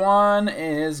 Next one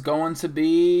is going to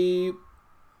be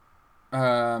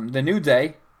the New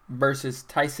Day versus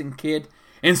Tyson Kidd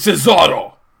and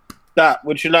Cesaro. Stop.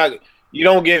 But you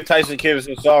don't give Tyson Kidd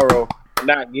and Cesaro,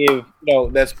 not give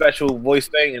that special voice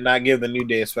thing, and not give the New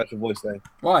Day a special voice thing.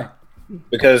 Why?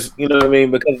 Because you know what I mean.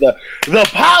 Because the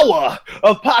power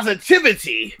of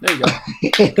positivity. There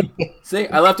you go. See,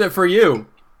 I left it for you.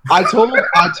 I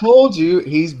told you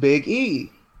he's Big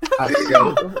E. I said,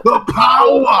 The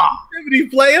power positivity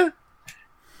player.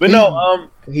 But no,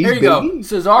 he's There you Big go. E.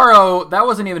 Cesaro,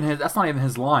 that's not even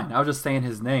his line. I was just saying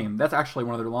his name. That's actually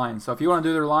one of their lines. So if you want to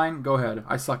do their line, go ahead.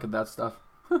 I suck at that stuff.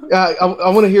 I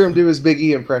want to hear him do his Big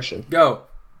E impression. Go,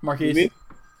 Marquise.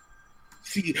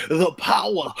 see, the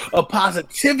power of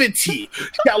positivity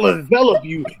shall envelop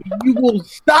you. You will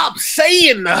stop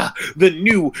saying the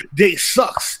New Day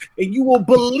sucks, and you will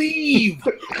believe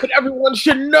that everyone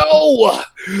should know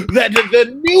that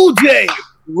the New Day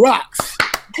rocks.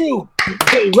 New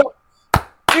Day rocks.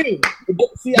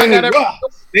 See, I got everything.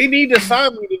 They need to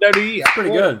sign me to WWE. Pretty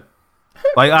good.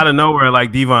 Like out of nowhere,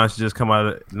 like Devon should just come out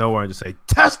of nowhere and just say,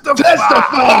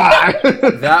 "Testify!"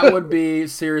 That would be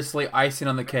seriously icing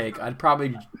on the cake. I'd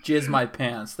probably jizz my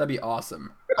pants. That'd be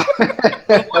awesome.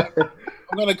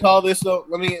 I'm gonna call this though.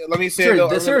 Let me say it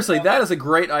though. Seriously, that is a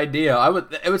great idea.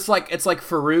 It's like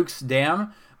Farouk's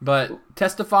Damn, but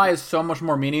Testify is so much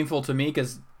more meaningful to me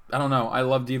because I don't know. I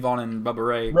love Devon and Bubba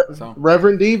Ray. So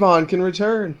Reverend Devon can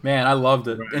return. man, I loved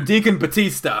it. And Deacon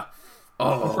Batista.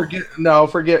 Oh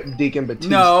Forget Deacon Batista.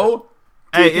 no.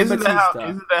 Hey, Deacon isn't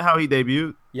Batista. that how he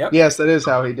debuted? Yep. Yes, that is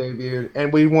how he debuted,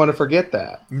 and we want to forget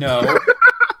that. No.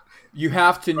 You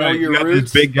have to know Right, your you got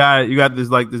roots. this big guy. You got this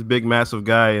big massive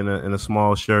guy in a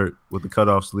small shirt with the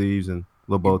cutoff sleeves and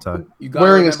little bow tie. You gotta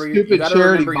Wearing a remember you stupid gotta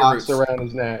charity remember your box roots. around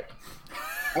his neck.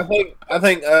 I think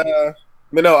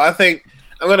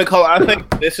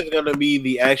this is gonna be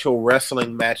the actual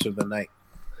wrestling match of the night.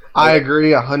 I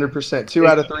agree 100%. 2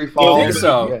 out of 3 falls. think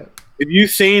so? Yeah. Have you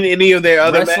seen any of their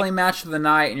other Wrestling match of the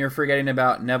night, and you're forgetting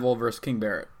about Neville versus King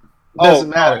Barrett. Doesn't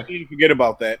matter. You need to forget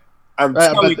about that. I'm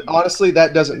But telling you, honestly,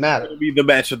 that doesn't matter. it'll be the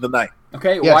match of the night.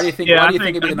 Okay, Yes. why do you think? Yeah, why I do you think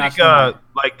think it'd be the match? think, of the night?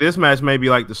 like this match may be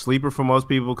like the sleeper for most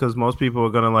people because most people are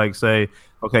gonna like say,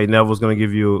 okay, Neville's gonna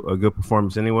give you a good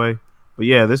performance anyway. But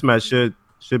yeah, this match should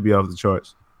be off the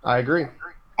charts. I agree.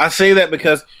 I say that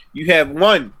because you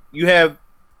have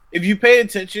if you pay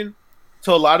attention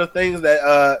to a lot of things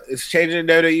that is changing in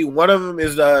WWE, one of them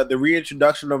is the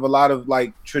reintroduction of a lot of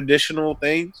like traditional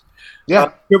things.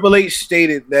 Yeah. Triple H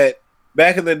stated that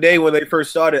back in the day when they first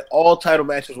started, all title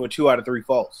matches were 2 out of 3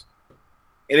 falls.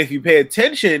 And if you pay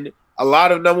attention, a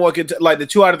lot of number one like the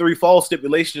 2 out of 3 fall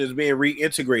stipulation is being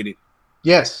reintegrated.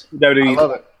 Yes. WWE. I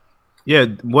love it. Yeah,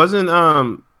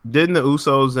 didn't the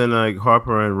Usos and like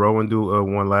Harper and Rowan do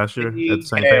one last year at the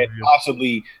same And pay-per-view?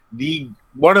 possibly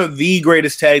one of the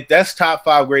greatest that's top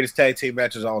 5 greatest tag team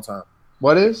matches of all time.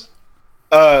 What is?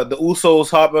 The Usos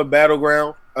Harper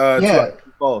Battleground. 2 out of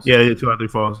 3 falls. Yeah, 2 out of 3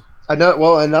 falls. I know.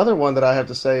 Well, another one that I have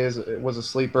to say was a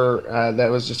sleeper that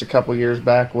was just a couple years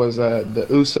back was the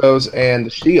Usos and the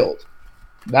Shield.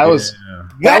 That was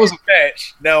That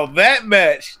match. Now that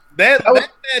match. That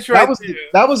match right there.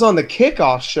 that was on the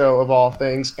kickoff show of all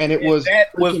things, and it was that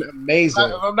was freaking amazing.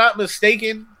 If I'm not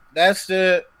mistaken, was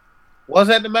that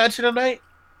the match of the night?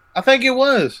 I think it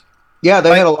was. Yeah, they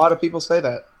had a lot of people say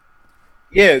that.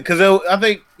 Yeah, because I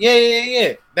think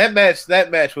that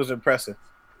match was impressive.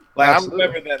 Like Absolutely. I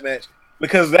remember that match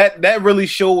because that really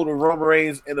showed what Roman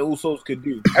Reigns and the Usos could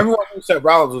do. Everyone knew Seth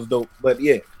Rollins was dope, but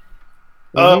yeah.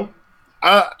 Mhm.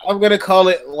 I'm gonna call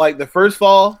it like the first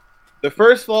fall. The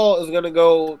first fall is gonna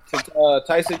go to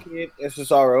Tyson Kidd and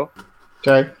Cesaro.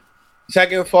 Okay.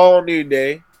 Second fall, New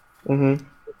Day. Mm-hmm.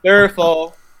 Third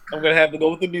fall, I'm gonna have to go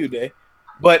with the New Day.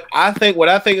 But what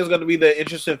I think is gonna be the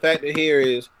interesting factor here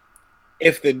is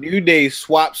if the New Day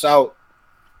swaps out.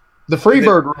 The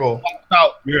Freebird rule.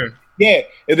 Yeah,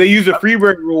 if they use a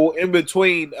Freebird rule in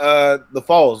between the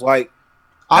falls, like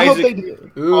I hope Isaac- they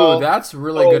do. Ooh, that's a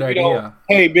really good idea.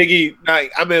 Hey, Biggie,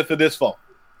 I'm in for this fall.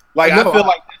 Like No, I feel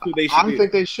like that's what they should I do.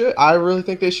 think they should. I really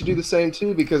think they should do the same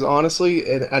too, because honestly,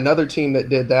 another team that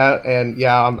did that, and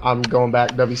yeah, I'm going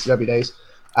back WCW days.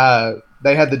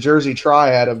 they had the Jersey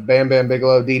Triad of Bam Bam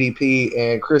Bigelow, DDP,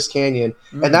 and Chris Kanyon,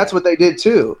 and that's what they did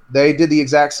too. They did the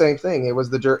exact same thing. It was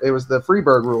the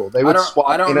Freebird rule. They would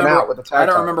swap in and out with the tag. I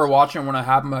don't remember watching when it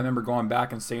happened, but I remember going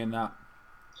back and seeing that.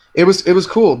 It was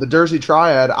cool. The Jersey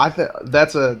Triad. I think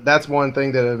that's one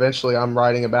thing that eventually I'm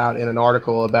writing about in an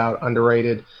article about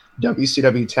underrated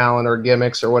WCW talent or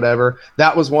gimmicks or whatever.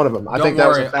 That was one of them.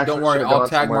 Don't worry. I'll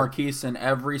tag Marquise in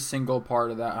every single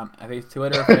part of that. I think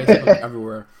Twitter, Facebook,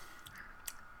 everywhere.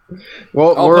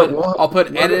 Well, I'll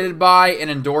put edited by and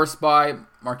endorsed by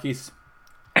Marquise.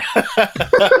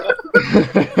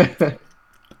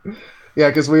 Yeah,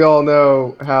 because we all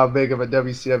know how big of a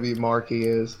WCW mark he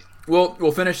is.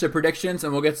 We'll finish the predictions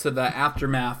and we'll get to the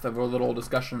aftermath of our little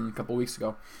discussion a couple weeks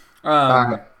ago. All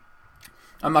right.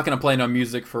 I'm not going to play no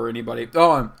music for anybody.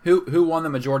 Oh, who won the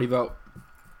majority vote?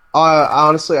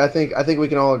 Honestly, I think we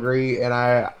can all agree, and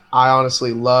I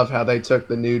honestly love how they took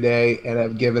the New Day and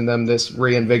have given them this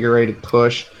reinvigorated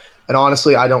push. And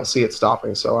honestly, I don't see it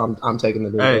stopping, so I'm taking the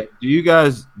New Day. Do you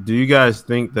guys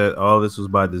think that all this was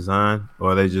by design,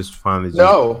 or they just finally?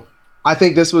 No, I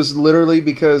think this was literally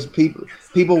because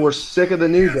people were sick of the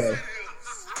New Day.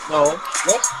 No.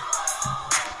 What?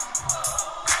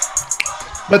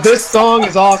 But this song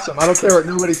is awesome. I don't care what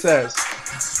nobody says.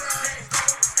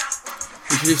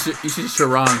 You should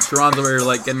Sharon. Sharon's over here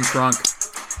like getting crunk.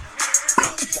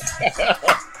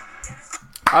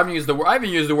 I haven't used the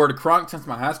word crunk since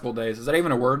my high school days. Is that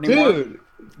even a word anymore?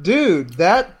 Dude,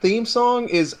 that theme song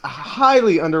is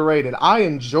highly underrated. I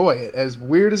enjoy it. As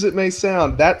weird as it may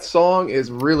sound, that song is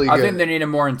really good. I think they need a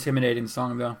more intimidating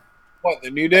song though. What,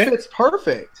 the New Day? It's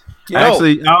perfect.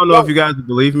 Actually, I don't know if you guys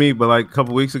believe me, but like a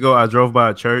couple weeks ago, I drove by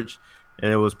a church,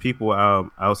 and it was people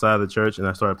outside the church, and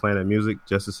I started playing that music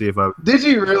just to see if I... Did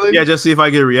you really? Yeah, just see if I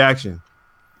get a reaction.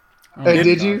 Hey,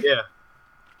 did you? Yeah.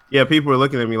 Yeah, people were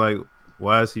looking at me like,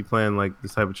 why is he playing like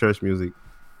this type of church music?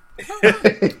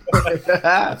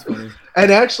 That's funny.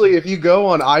 And actually, if you go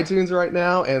on iTunes right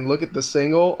now and look at the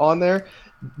single on there,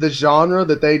 the genre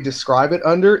that they describe it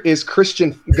under is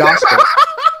Christian gospel.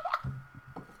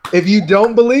 If you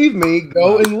don't believe me,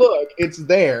 go and look. It's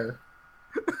there.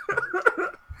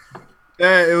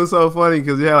 Yeah, it was so funny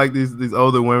because you had like these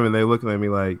older women. They looking at me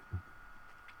like,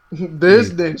 this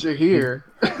ninja here.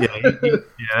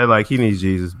 Yeah, like he needs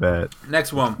Jesus bad.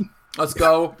 Next one. Let's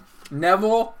go.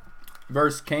 Neville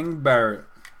versus King Barrett.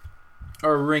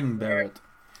 Or Ring Barrett.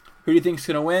 Who do you think's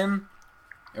gonna win?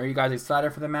 Are you guys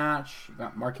excited for the match? You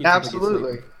got Marquis.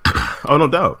 Absolutely. Oh, no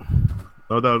doubt.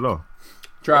 No doubt at all.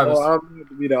 Travis. Well, I'm going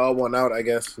to be the odd one out, I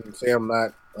guess, and say I'm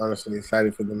not honestly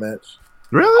excited for the match.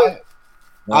 Really?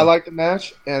 I like the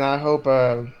match, and I hope.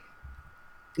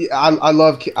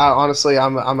 Honestly,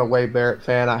 I'm a Wade Barrett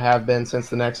fan. I have been since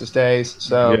the Nexus days,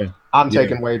 so I'm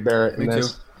taking Wade Barrett in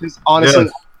this. Honestly,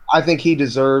 I think he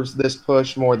deserves this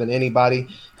push more than anybody.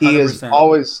 He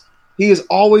 100%. He has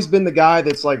always been the guy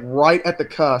that's like right at the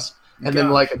cusp, and then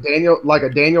like a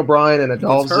Daniel Bryan and a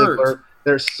Dolph Ziggler.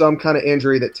 There's some kind of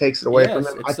injury that takes it away from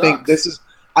him. I think this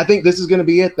is going to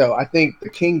be it, though. I think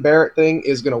the King Barrett thing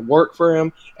is going to work for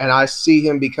him, and I see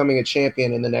him becoming a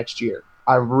champion in the next year.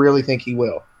 I really think he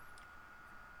will.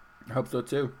 I hope so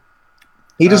too.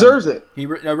 He deserves it.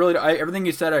 Everything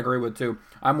you said, I agree with too.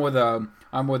 I'm with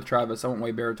Travis. I want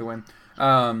Wade Barrett to win.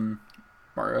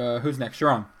 Who's next?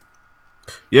 Sharon.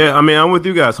 Yeah, I mean, I'm with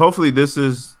you guys. Hopefully, this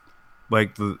is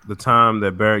like the time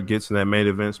that Barrett gets in that main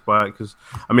event spot, because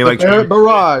I mean, like Barrett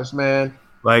barrage, man.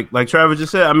 Like Travis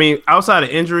just said, I mean, outside of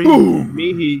injury,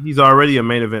 he's already a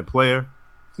main event player.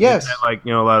 Yes, had, like,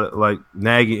 you know, a lot of like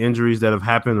nagging injuries that have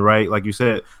happened, right? Like you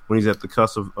said, when he's at the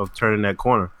cusp of turning that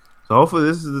corner. So hopefully,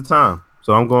 this is the time.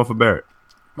 So I'm going for Barrett.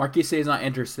 Marquis says he's not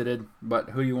interested, but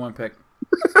who do you want to pick?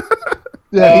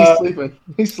 Yeah, he's sleeping.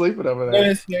 He's sleeping over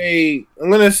there. I'm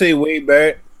gonna say Wade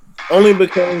Barrett, only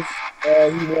because he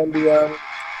won the.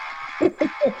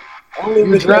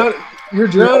 You're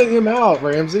drowning him out,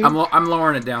 Ramsey. I'm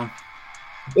lowering it down.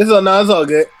 It's all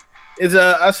good.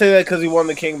 I say that because he won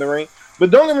the King of the Ring. But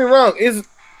don't get me wrong.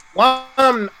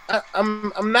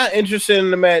 I'm not interested in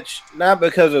the match, not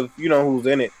because of who's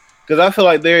in it, because I feel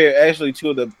like they're actually two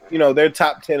of the they're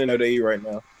top 10 in WWE right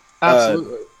now.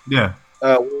 Absolutely. Yeah.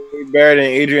 Wade Barrett and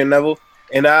Adrian Neville,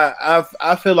 and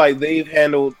I feel like they've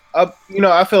handled up.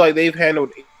 I feel like they've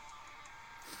handled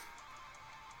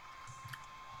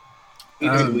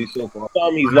easily so far.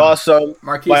 He's lost some.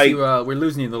 Marquis, we're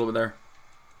losing you a little bit there.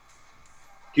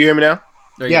 Do you hear me now?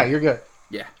 Yeah, you're good.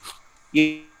 Yeah.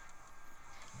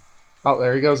 Oh,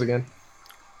 there he goes again.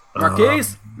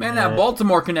 Marquis, man, that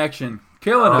Baltimore connection,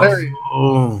 killing us.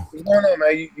 What's going on,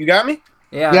 man? You got me?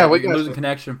 Yeah, we got losing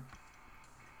connection.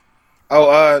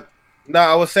 Oh, No,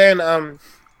 I was saying,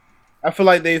 I feel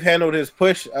like they've handled his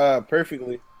push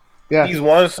perfectly. Yeah. He's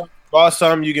won some, lost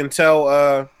some. You can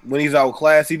tell when he's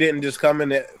outclassed. He didn't just come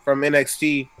in from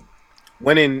NXT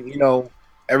winning,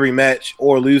 every match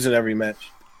or losing every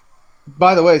match.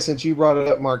 By the way, since you brought it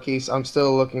up, Marquise, I'm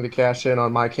still looking to cash in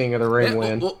on my King of the Ring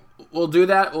win. We'll do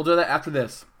that. We'll do that after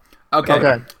this.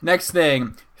 Okay. Next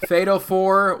thing, Fatal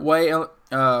 4-Way.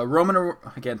 Roman.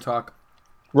 I can't talk.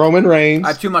 Roman Reigns. I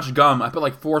have too much gum. I put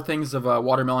like 4 things of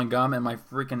watermelon gum and my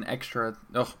freaking extra.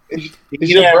 Ugh. Is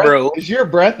your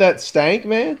breath that stank,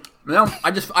 man? No,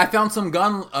 I found some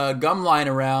gum lying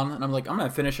around, and I'm like, I'm gonna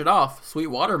finish it off. Sweet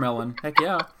watermelon. Heck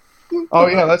yeah. Oh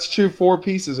yeah, that's true. 4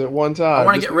 pieces at one time. I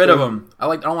want to get rid of them.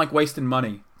 I don't like wasting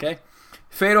money. Okay.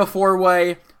 Fatal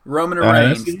 4-Way. Roman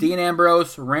Reigns, Dean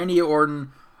Ambrose, Randy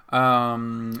Orton,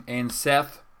 and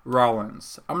Seth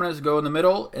Rollins. I'm gonna just go in the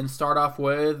middle and start off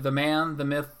with the man, the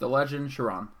myth, the legend,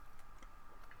 Sharon.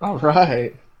 All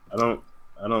right. I don't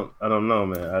know,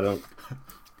 man.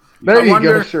 There you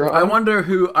go, Sharon. I wonder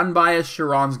who unbiased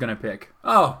Sharon's gonna pick.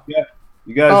 Oh, yeah,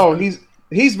 you guys. Oh,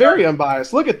 he's very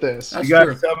unbiased. Look at this. That's you guys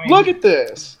true. tell me, Look at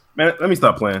this. man. Let me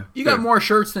stop playing. You got more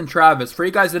shirts than Travis. For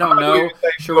you guys that don't know,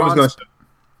 Sharon's.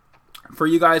 For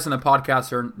you guys in the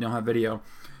podcast or don't have video,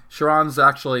 Sharon's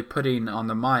actually putting on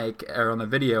the mic or on the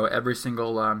video every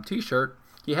single T-shirt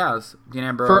he has. Dean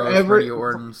Ambrose, Randy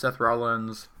Orton, Seth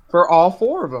Rollins. For all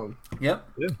 4 of them. Yep.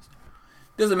 Yeah.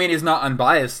 Doesn't mean he's not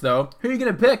unbiased though. Who are you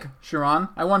gonna pick, Sharon?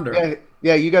 I wonder.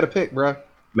 Yeah, you got to pick, bro.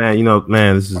 Man,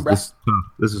 this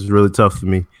is really tough for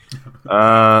me.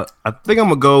 I think I'm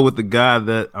gonna go with the guy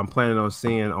that I'm planning on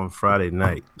seeing on Friday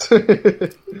night.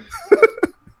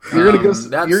 You're gonna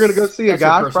go see a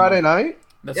guy Friday night?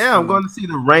 I'm going to see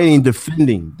the reigning,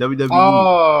 defending WWE.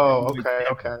 Oh,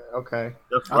 okay.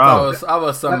 I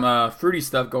was some fruity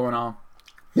stuff going on.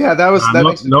 Yeah, that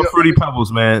was no fruity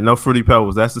pebbles, man. No fruity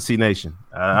pebbles. That's the C Nation.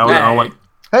 I don't like.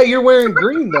 Hey, you're wearing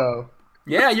green though.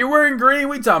 Yeah, you're wearing green.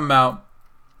 We talking about?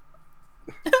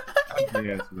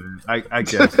 Yes, man. I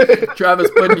guess. Travis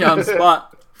putting you on the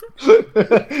spot.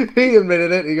 He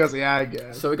admitted it. He goes, "Yeah, I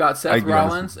guess." So we got Seth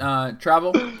Rollins.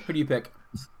 Travel. Who do you pick?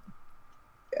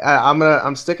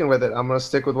 I'm sticking with it. I'm gonna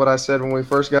stick with what I said when we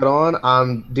first got on.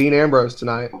 I'm Dean Ambrose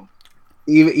tonight.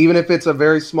 Even if it's a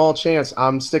very small chance,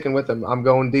 I'm sticking with him. I'm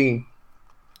going Dean.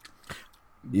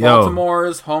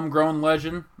 Baltimore's homegrown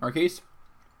legend, Marquise.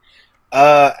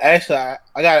 Actually,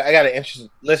 I got an interesting.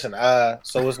 Listen,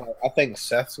 so it's like I think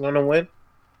Seth's gonna win,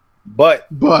 but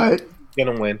he's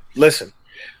gonna win. Listen,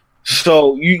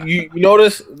 so you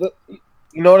notice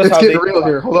Let's how get real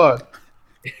here. Hold on.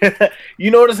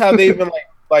 You notice how they've been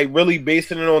like really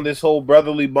basing it on this whole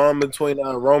brotherly bond between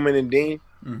Roman and Dean.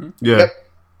 Mm-hmm. Yeah. Yep.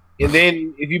 And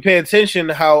then if you pay attention,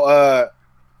 how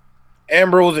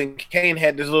Ambrose and Kane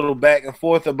had this little back and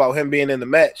forth about him being in the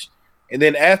match, and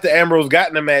then after Ambrose got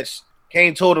in the match,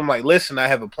 Kane told him like, "Listen, I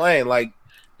have a plan. Like,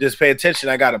 just pay attention.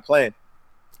 I got a plan."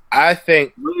 I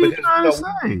think what are you trying to say?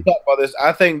 We talk about this.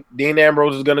 I think Dean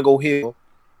Ambrose is gonna go heel,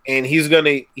 and he's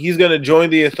gonna join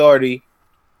the Authority.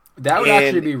 That would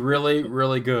actually be really,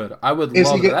 really good. I would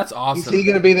love that. That's awesome. Is he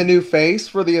going to be the new face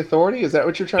for the Authority? Is that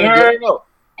what you're trying to get? No.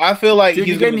 I feel like Dude,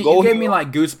 he's you gave me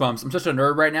like goosebumps. I'm such a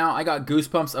nerd right now. I got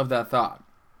goosebumps of that thought.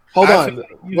 Hold on.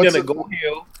 He's gonna go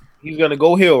heel. He's gonna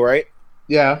go heel, right?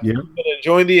 Yeah. He's gonna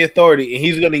join the Authority, and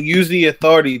he's gonna use the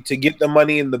Authority to get the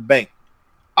Money in the Bank.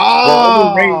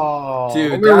 Oh,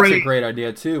 dude, that's a great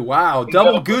idea too. Wow,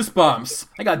 double goosebumps.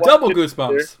 I got double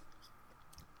goosebumps.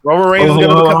 Roman Reigns is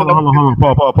gonna become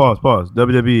Pause.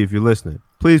 WWE, if you're listening,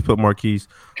 please put Marquise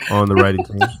on the writing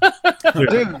team.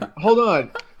 Dude, hold on.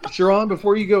 Sharon,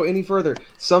 before you go any further,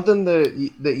 something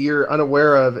that you're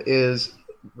unaware of is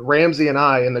Ramsey and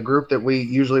I, in the group that we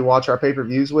usually watch our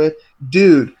pay-per-views with,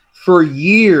 dude, for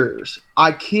years,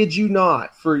 I kid you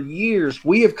not, for years,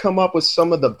 we have come up with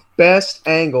some of the best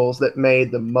angles that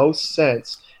made the most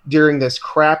sense during this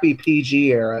crappy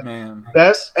PG era. Man.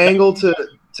 Best angle to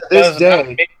this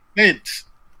day.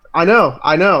 I know,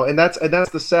 and that's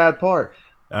the sad part.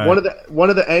 Right. One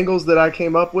of the angles that I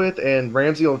came up with, and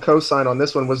Ramsey will co-sign on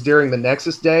this one, was during the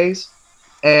Nexus days,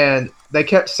 and they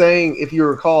kept saying, if you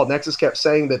recall, Nexus kept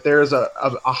saying that there's a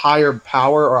higher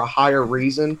power or a higher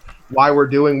reason why we're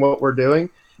doing what we're doing,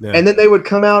 and then they would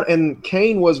come out, and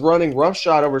Kane was running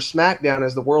roughshod over SmackDown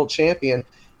as the world champion,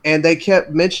 and they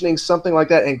kept mentioning something like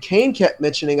that, and Kane kept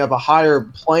mentioning of a higher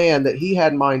plan that he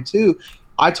had in mind too.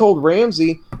 I told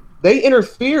Ramsey they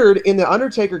interfered in the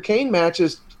Undertaker-Kane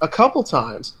matches a couple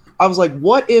times. I was like,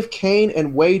 what if Kane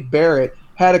and Wade Barrett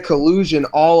had a collusion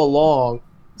all along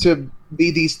to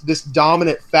be this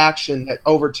dominant faction that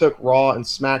overtook Raw and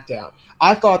SmackDown.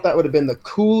 I thought that would have been the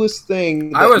coolest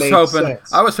thing. I was hoping it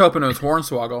was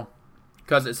Hornswoggle,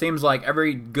 because it seems like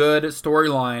every good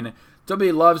storyline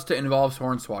WWE loves to involve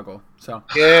Hornswoggle. So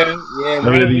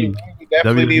WWE,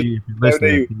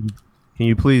 can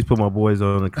you please put my boys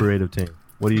on the creative team?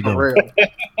 What are you doing?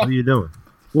 What are you doing?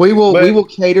 We will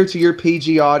cater to your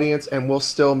PG audience, and we'll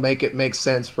still make it make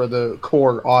sense for the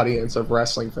core audience of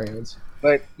wrestling fans.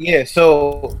 But yeah,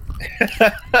 so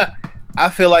I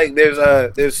feel like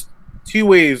there's two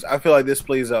ways I feel like this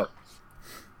plays out.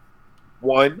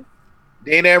 One,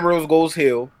 Dean Ambrose goes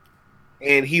heel,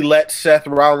 and he lets Seth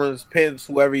Rollins pin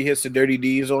whoever he hits the dirty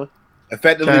D's on.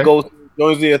 Effectively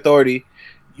joins the Authority,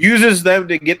 uses them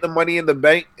to get the Money in the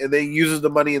Bank, and then uses the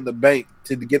Money in the Bank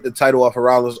to get the title off of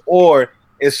Rollins, or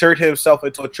insert himself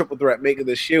into a triple threat, making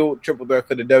the Shield triple threat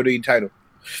for the WWE title.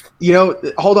 You know,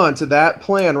 hold on to that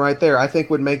plan right there. I think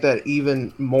would make that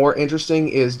even more interesting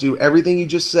is do everything you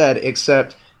just said,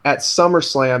 except at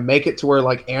SummerSlam, make it to where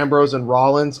like Ambrose and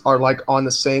Rollins are like on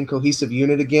the same cohesive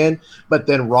unit again, but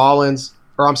then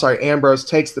Ambrose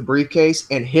takes the briefcase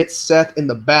and hits Seth in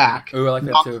the back. Ooh, I like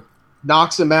that too.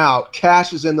 Knocks him out,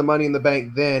 cashes in the Money in the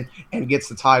Bank then, and gets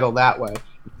the title that way.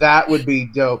 That would be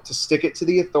dope to stick it to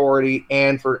the Authority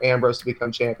and for Ambrose to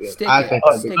become champion. I think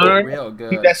that'd be cool. Real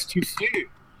good. That's too soon.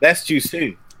 That's too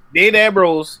soon. Dean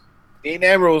Ambrose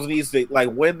needs to like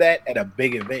win that at a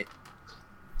big event.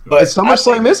 But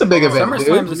SummerSlam is a big event.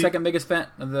 SummerSlam is the second biggest event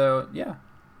of the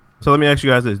So let me ask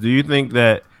you guys this: do you think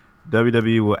that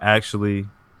WWE will actually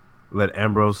let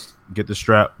Ambrose get the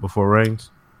strap before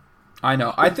Reigns? I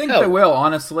know. I think they will,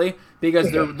 honestly,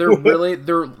 because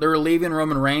they're leaving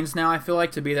Roman Reigns now. I feel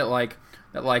like to be I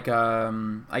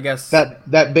guess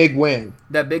that big win,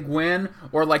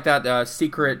 or like that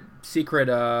secret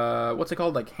what's it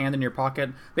called, like hand in your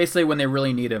pocket. Basically, when they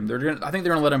really need him, I think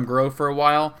they're gonna let him grow for a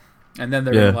while, and then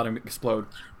they're gonna let him explode.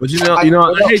 But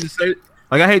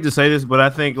I hate to say this, but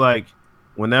I think like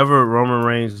whenever Roman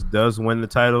Reigns does win the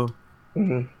title,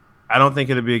 I don't think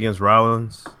it'll be against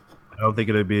Rollins. I don't think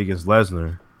it'll be against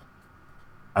Lesnar.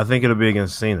 I think it'll be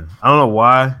against Cena. I don't know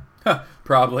why.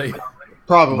 Probably,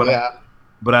 yeah.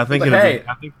 But I think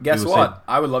guess what?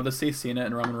 I would love to see Cena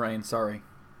and Roman Reigns. Sorry.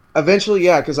 Eventually,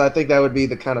 yeah, because I think that would be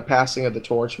the kind of passing of the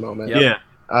torch moment. Yep.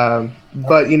 Yeah.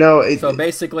 But so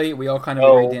basically, we all kind of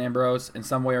agree Dean Ambrose in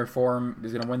some way or form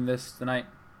is going to win this tonight.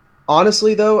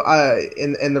 Honestly, though,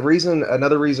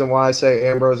 another reason why I say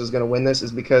Ambrose is going to win this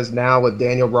is because now with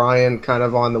Daniel Bryan kind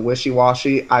of on the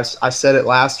wishy-washy, I said it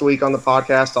last week on the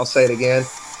podcast. I'll say it again.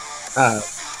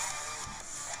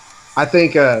 I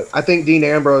think Dean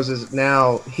Ambrose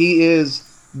he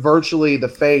is virtually the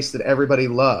face that everybody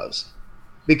loves,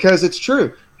 because it's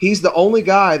true. He's the only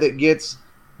guy that gets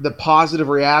the positive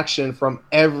reaction from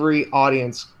every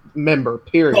audience member,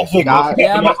 period. But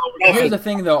here's the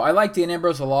thing, though. I like Dean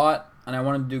Ambrose a lot, and I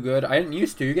wanted to do good. I didn't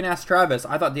used to. You can ask Travis.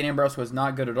 I thought Dean Ambrose was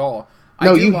not good at all.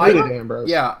 No, you hated Ambrose.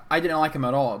 Yeah, I didn't like him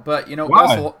at all. But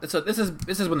why? This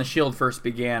is when the Shield first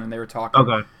began, and they were talking.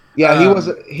 Okay. Yeah,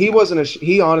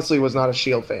 he honestly was not a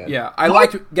Shield fan. Yeah, I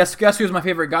liked. Guess who was my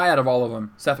favorite guy out of all of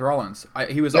them? Seth Rollins.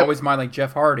 He was always my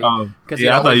Jeff Hardy. I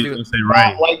thought you were going to say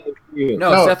Reigns.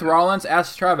 No, Seth Rollins.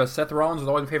 Ask Travis. Seth Rollins was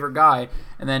always my favorite guy,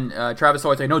 and then Travis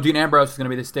always say, "No, Dean Ambrose is going to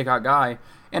be the stick out guy."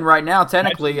 And right now,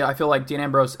 technically, I feel like Dean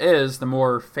Ambrose is the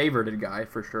more favorited guy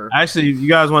for sure. Actually, you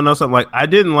guys want to know something? Like, I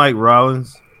didn't like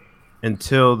Rollins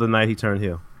until the night he turned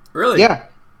heel. Really? Yeah.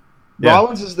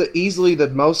 Rollins is easily the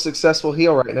most successful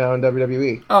heel right now in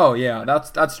WWE. Oh yeah,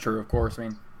 that's true. Of course, I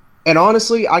mean. And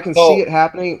honestly, I can see it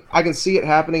happening. I can see it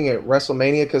happening at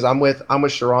WrestleMania because I'm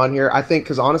with Sharon here. I think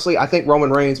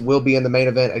Roman Reigns will be in the main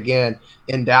event again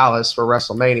in Dallas for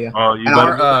WrestleMania.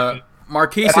 Oh,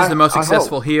 Marquise is the most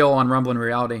successful heel on Rumble in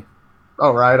Reality.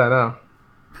 Oh right, I know.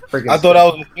 I thought I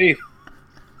was a thief.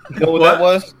 You know what that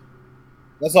was?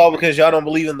 That's all because y'all don't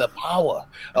believe in the power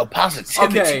of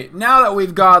positivity. Okay, now that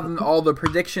we've gotten all the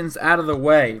predictions out of the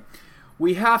way,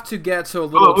 we have to get to a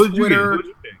little Twitter. Who'd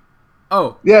you pick?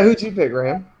 Oh. Yeah, who'd you pick,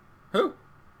 Ram? Who?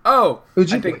 Oh. Who'd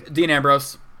you pick? Dean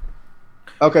Ambrose.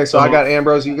 Okay, so I got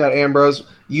Ambrose, you got Ambrose.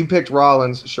 You picked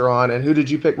Rollins, Sharon, and who did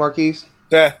you pick, Marquise?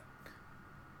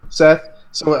 Seth?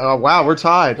 So, wow, we're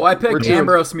tied. Well, I picked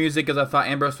Ambrose music because I thought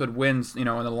Ambrose would win, in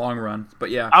the long run. But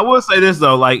yeah, I will say this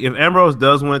though: like, if Ambrose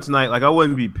does win tonight, like, I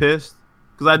wouldn't be pissed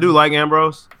because I do like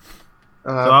Ambrose.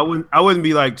 So I wouldn't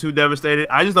be like too devastated.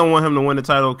 I just don't want him to win the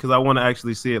title because I want to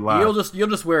actually see it live. You'll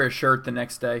just wear his shirt the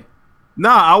next day. Nah,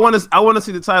 I want to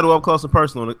see the title up close and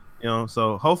personal.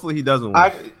 So hopefully he doesn't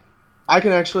win. I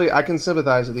can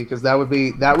sympathize with you because that would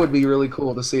be really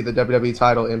cool to see the WWE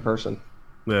title in person.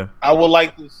 Yeah. I would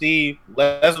like to see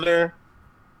Lesnar.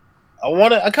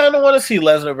 I kind of want to see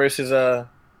Lesnar versus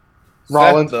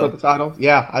Rollins Seth, for the title.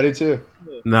 Yeah, I do too.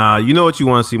 Nah, you know what you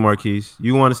want to see, Marquise?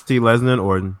 You want to see Lesnar and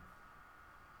Orton.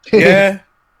 Yeah.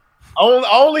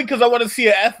 Only because I want to see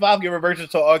an F5 get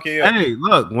reversed to RKO. Hey,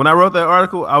 look, when I wrote that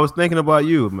article, I was thinking about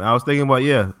you. I was thinking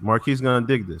about, Marquise is going to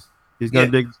dig this. He's going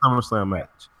to dig the SummerSlam match.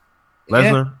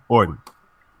 Lesnar, Orton.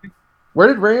 Where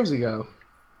did Ramsey go?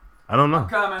 I don't know.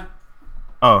 Coming.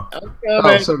 Oh, Oh,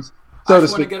 I so just to want to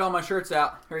speak. get all my shirts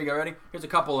out. Here you go. Ready? Here's a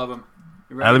couple of them.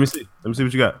 You let me see. Let me see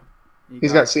what you got.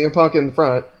 He's got CM Punk in the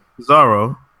front.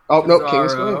 Cesaro. Oh, no, King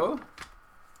of Swing. Cesaro.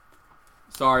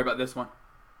 Sorry about this one.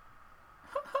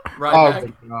 Right Oh,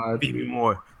 back. my God. Beat me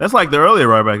more. That's like the earlier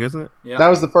Ryback, isn't it? Yeah. That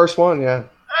was the first one, yeah.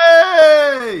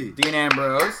 Hey! Dean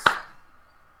Ambrose.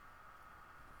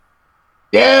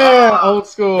 Yeah, old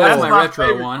school. That's my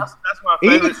retro one. That's my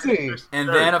favorite. Easy. And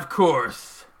then, of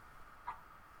course,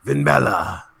 Finn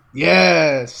Balor.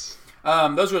 Yes.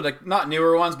 those were the not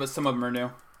newer ones, but some of them are new.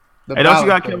 The Hey, don't you Balor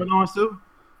got thing. Kevin Owens too?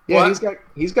 Yeah, What?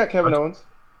 he's got Kevin Owens.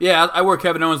 Yeah, I wear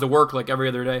Kevin Owens to work like every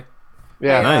other day.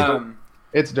 Yeah, Nice.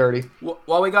 it's dirty.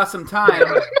 While we got some time,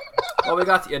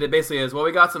 it basically is. While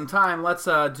we got some time, let's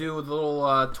do the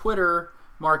little Twitter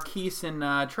Marquise and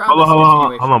Travis Hold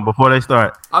continuation. on. Before they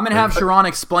start. I'm gonna have Sharon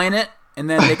explain it, and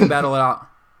then they can battle it out.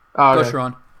 Oh, Go, okay.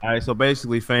 Sharon. All right, so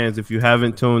basically, fans, if you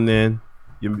haven't tuned in,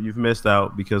 you've missed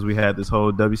out because we had this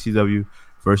whole WCW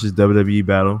versus WWE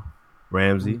battle,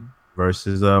 Ramsey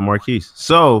versus Marquise.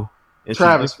 So, in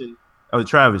Travis. tradition-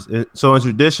 Travis. So, in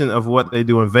tradition of what they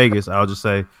do in Vegas, I'll just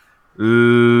say,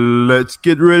 let's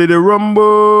get ready to rumble.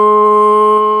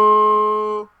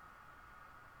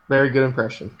 Very good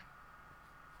impression.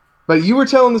 But you were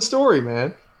telling the story,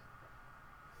 man.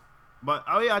 But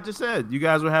I just said you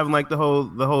guys were having like the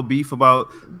whole beef about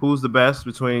who's the best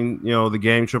between the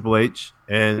game Triple H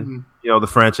and the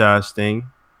franchise Sting.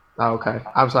 Oh, okay.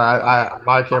 I'm sorry.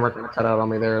 My camera kind of cut out on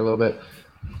me there a little bit.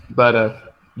 But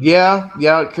yeah.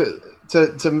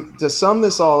 To sum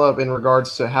this all up in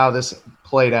regards to how this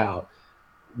played out,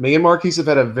 me and Marquise have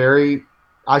had a very,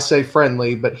 I say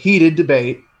friendly, but heated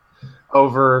debate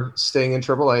over Sting and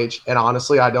Triple H. And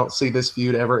honestly, I don't see this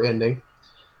feud ever ending.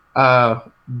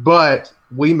 But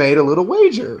we made a little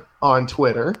wager on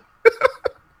Twitter.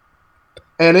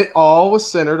 And it all was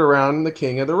centered around the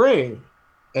King of the Ring.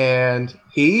 And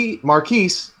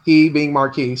Marquise, being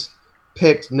Marquise,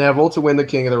 picked Neville to win the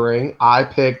King of the Ring. I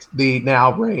picked the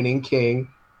now reigning King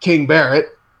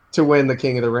Barrett, to win the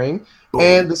King of the Ring. Boom.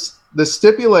 And the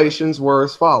stipulations were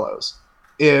as follows.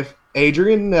 If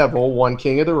Adrian Neville won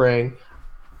King of the Ring,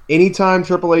 anytime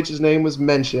Triple H's name was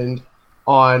mentioned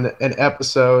on an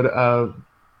episode of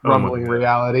Rumbling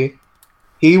Reality,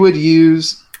 he would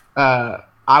use,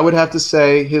 I would have to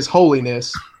say, his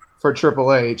holiness for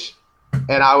Triple H.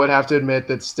 And I would have to admit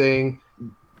that Sting,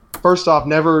 first off,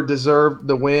 never deserved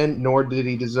the win, nor did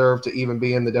he deserve to even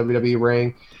be in the WWE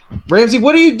ring. Ramsey,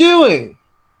 what are you doing?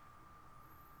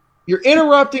 You're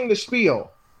interrupting the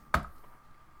spiel.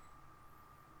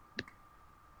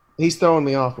 He's throwing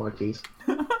me off, Marquise.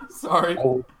 Sorry.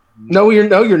 Oh. No,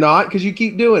 you're not, because you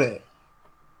keep doing it.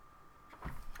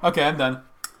 Okay, I'm done.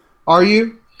 Are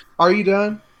you? Are you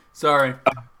done? Sorry.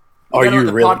 Are you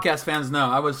the really? podcast fans know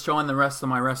I was showing the rest of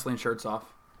my wrestling shirts off.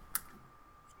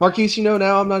 Marquise,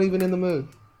 now I'm not even in the mood.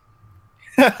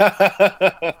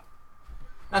 That's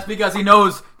because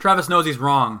Travis knows he's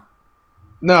wrong.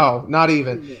 No, not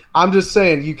even. I'm just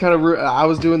saying, you kind of. I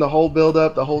was doing the whole build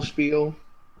up, the whole spiel,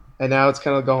 and now it's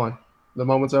kind of gone. The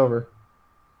moment's over.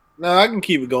 No, I can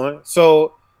keep it going.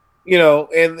 So,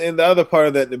 and the other part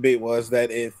of that debate was that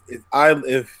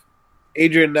if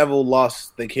Adrian Neville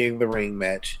lost the King of the Ring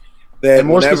match, then and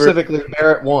more specifically,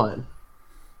 Barrett won.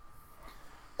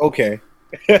 Okay.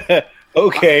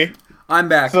 Okay. I'm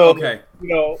back. So, okay.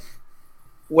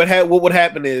 What would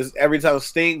happen is every time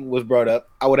Sting was brought up,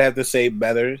 I would have to say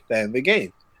better than the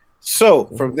game. So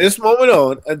from this moment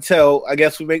on until I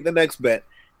guess we make the next bet,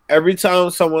 every time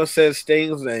someone says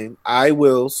Sting's name, I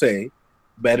will say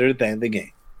better than the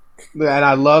game. And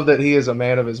I love that he is a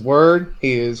man of his word.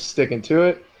 He is sticking to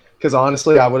it. Because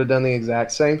honestly, I would have done the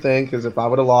exact same thing. Because if I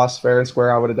would have lost fair and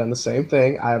square, I would have done the same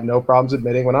thing. I have no problems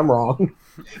admitting when I'm wrong.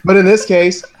 But in this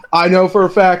case, I know for a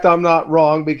fact I'm not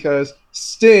wrong because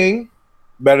Sting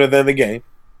better than the game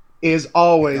is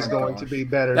always going to be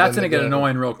better. That's than going to get game.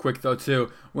 annoying real quick though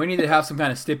too. We need to have some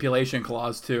kind of stipulation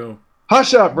clause too.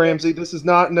 Hush up, Ramsey. This ain't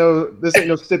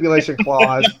no stipulation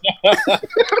clause.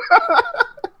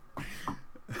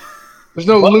 There's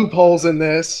no loopholes in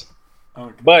this.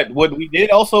 Okay. But what we did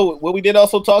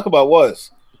also talk about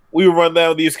was we will run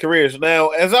down these careers. Now,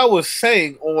 as I was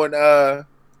saying on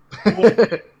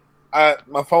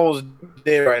my phone's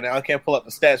dead right now. I can't pull up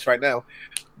the stats right now.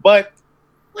 But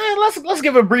man, let's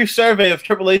give a brief survey of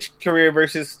Triple H's career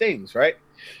versus Sting's, right?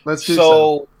 Let's do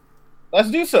so.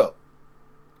 Let's do so.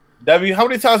 How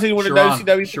many times did he win the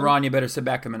WCW? Sharon, you better sit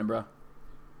back a minute, bro.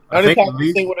 How many times did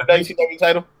Sting win the WCW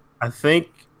title? I think.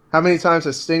 How many times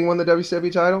has Sting won the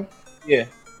WCW title? Yeah.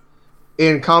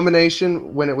 In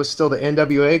combination, when it was still the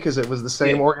NWA, because it was the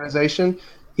same organization,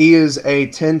 he is a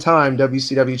 10-time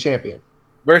WCW champion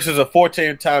versus a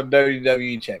 14-time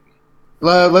WWE champion.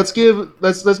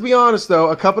 Let's be honest though.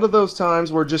 A couple of those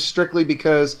times were just strictly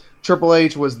because Triple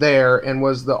H was there and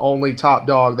was the only top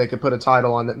dog they could put a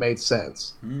title on that made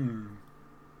sense.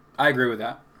 I agree with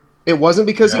that. It wasn't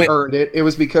because he earned it. It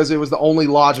was because it was the only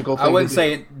logical thing. I wouldn't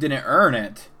say it didn't earn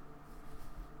it.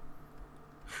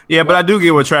 Yeah, but I do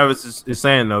get what Travis is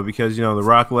saying though, because The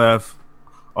Rock left,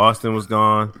 Austin was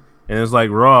gone. And it's like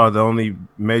Raw, the only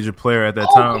major player at that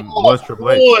time was Triple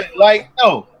H.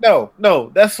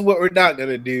 No. That's what we're not going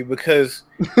to do because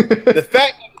the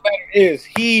fact of the matter is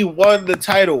he won the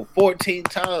title 14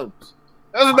 times.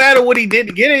 Doesn't matter what he did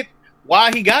to get it,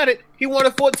 why he got it. He won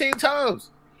it 14 times.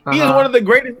 He is one of the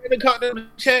greatest Intercontinental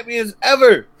champions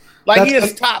ever. Like, he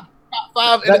is top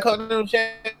 5 Intercontinental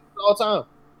champions of all time.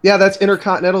 Yeah, that's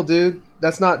Intercontinental, dude.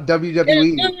 That's not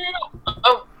WWE.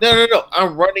 No.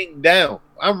 I'm running down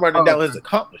his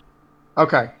accomplishment.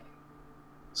 Okay.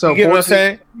 So you get what I'm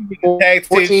saying?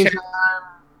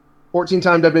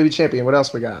 14-time WWE champion. What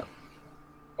else we got?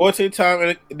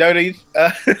 14-time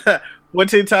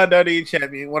WWE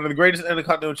champion, one of the greatest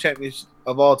Intercontinental champions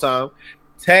of all time.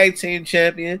 Tag team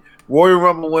champion, Royal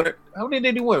Rumble winner. How many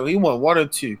did he win? He won 1 or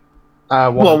 2. He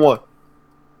won 1.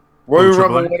 Royal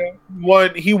Rumble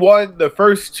winner. He won the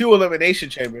first 2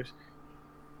 Elimination Chambers.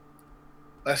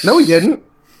 No, he didn't.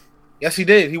 Yes, he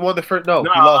did. He won the first. No, he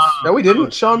lost. No, he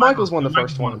didn't. Shawn Michaels won the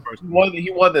first one.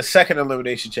 He won the second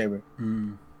Elimination Chamber.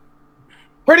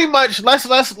 Pretty much.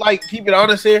 Let's like keep it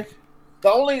honest here.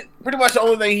 Pretty much the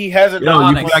only thing he hasn't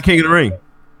done. You got King of the Ring.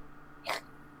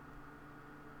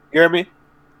 You hear me?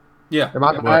 Yeah. Am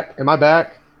I back? Am I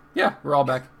back? Yeah, we're all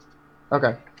back.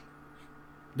 Okay.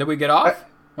 Did we get off?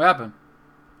 What happened?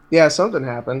 Yeah, something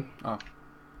happened. Oh.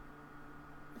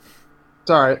 It's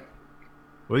all right.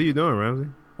 What are you doing, Ramsey?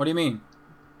 What do you mean?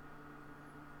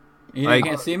 You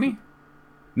can't see me?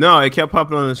 No, it kept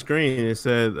popping on the screen. It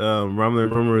said Rumbling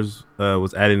Rumors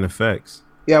was adding effects.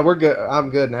 Yeah, we're good. I'm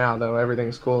good now, though.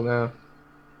 Everything's cool now.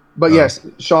 But yes,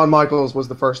 Shawn Michaels was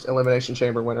the first Elimination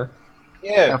Chamber winner.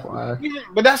 Yeah. FYI.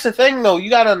 But that's the thing, though. You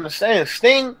got to understand.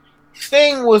 Sting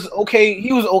was okay.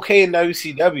 He was okay in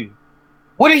WCW.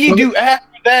 What did he do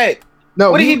after that?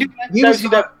 No, what did he do after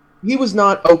WCW? He was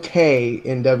not okay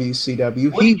in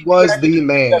WCW. He was the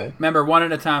man. Remember, one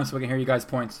at a time so we can hear you guys'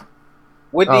 points.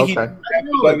 What did he do after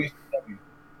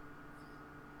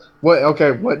WCW?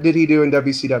 What did he do in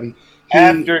WCW?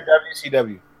 After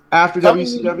WCW. After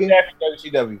WCW? After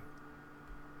WCW.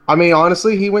 I mean,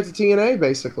 honestly, he went to TNA,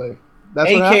 basically.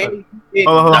 That's what happened.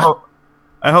 Hold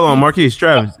on, Marquise,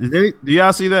 Travis. Do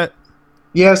y'all see that?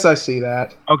 Yes, I see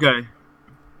that. Okay.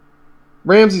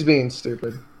 Ramsey's being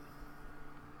stupid.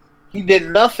 He did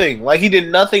nothing. Like, he did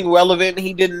nothing relevant.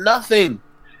 He did nothing.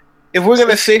 If we're going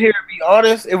to sit here and be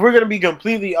honest, if we're going to be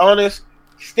completely honest,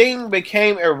 Sting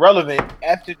became irrelevant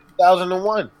after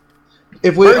 2001.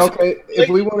 If we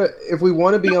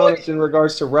want to be honest in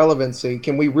regards to relevancy,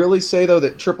 can we really say though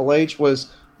that Triple H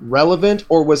was relevant,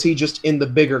 or was he just in the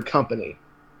bigger company?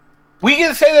 We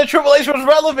can say that Triple H was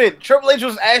relevant. Triple H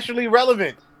was actually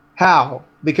relevant. How?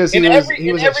 Because he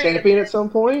was a champion at some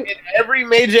point? In every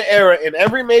major era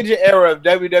of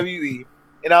WWE,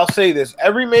 and I'll say this,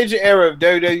 every major era of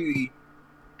WWE,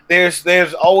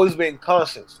 there's always been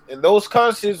constants. And those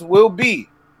constants will be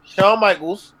Shawn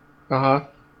Michaels,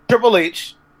 Triple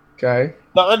H, The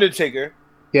Undertaker,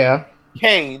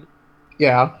 Kane,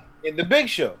 and The Big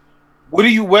Show.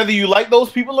 Whether you like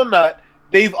those people or not,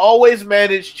 they've always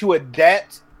managed to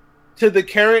adapt to the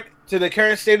current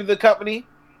state of the company.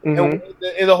 And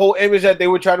the whole image that they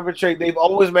were trying to portray, they've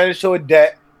always managed to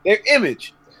adapt their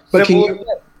image. But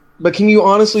can you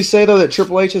honestly say though that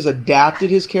Triple H has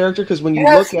adapted his character? Because when you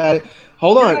look at it,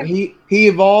 hold on, he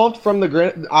evolved from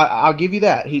the I'll give you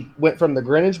that. He went from the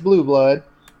Greenwich Blue Blood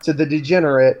to the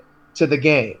Degenerate to the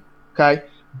Game. Okay,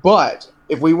 but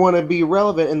if we want to be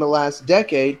relevant in the last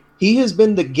decade, he has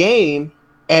been the Game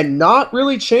and not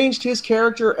really changed his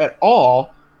character at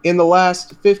all in the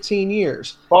last 15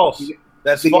 years. False.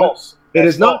 That's false. It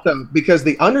is not though, because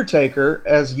the Undertaker,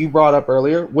 as you brought up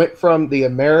earlier, went from the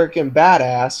American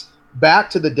badass back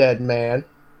to the dead man,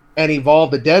 and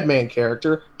evolve the Dead Man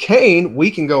character. Kane, we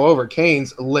can go over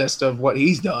Kane's list of what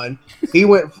he's done. He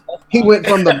went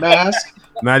from the mask.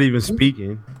 Not even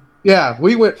speaking. Yeah,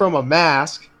 we went from a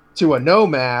mask to a no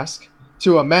mask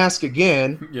to a mask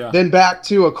again, then back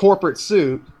to a corporate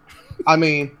suit. I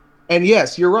mean, and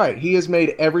yes, you're right. He has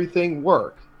made everything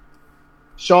work.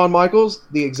 Shawn Michaels,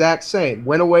 the exact same.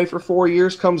 Went away for 4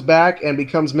 years, comes back, and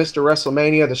becomes Mr.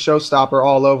 WrestleMania, the showstopper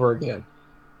all over again.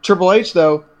 Triple H,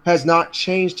 though, has not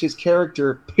changed his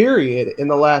character, period, in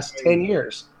the last 10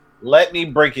 years. Let me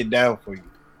break it down for you.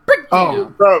 I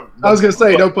was going to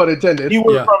say, no pun intended. He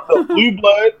went from the blue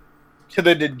blood to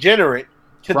the degenerate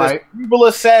to the cerebral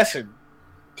assassin.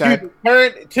 Okay.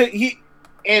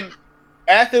 And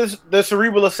after the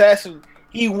cerebral assassin,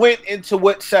 he went into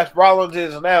what Seth Rollins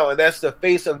is now, and that's the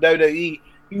face of WWE.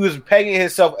 He was pegging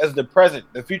himself as the present.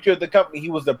 The future of the company, he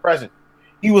was the present.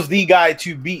 He was the guy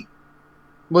to beat.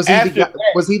 Was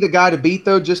he the guy to beat,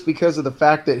 though, just because of the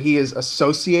fact that he is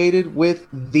associated with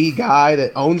the guy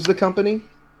that owns the company?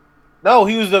 No,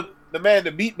 he was the man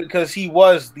to beat because he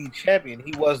was the champion.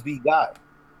 He was the guy.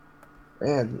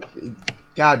 Man,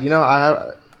 God,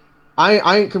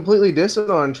 I ain't completely dissing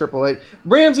on Triple H.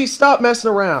 Ramsey, stop messing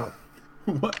around.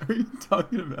 What are you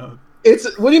talking about?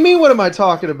 What do you mean? What am I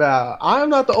talking about? I'm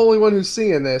not the only one who's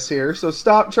seeing this here, so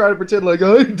stop trying to pretend like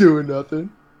I ain't doing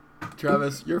nothing.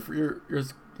 Travis, you're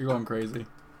going crazy.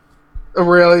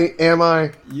 Really? Am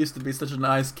I? You used to be such a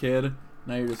nice kid.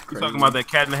 Now you're just crazy. You talking about that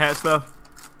Cat in the Hat stuff?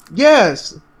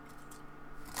 Yes.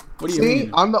 What do you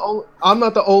mean? I'm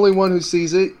not the only one who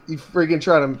sees it. You freaking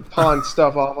try to pawn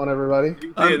stuff off on everybody.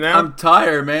 I'm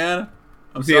tired, man.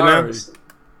 I'm sorry.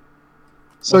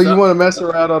 So you want to mess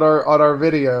around on our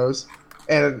videos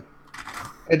and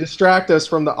distract us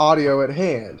from the audio at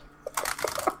hand.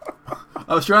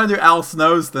 I was trying to do Al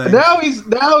Snow's thing. Now he's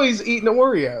eating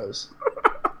Oreos.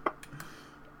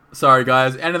 Sorry,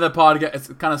 guys. End of the podcast. It's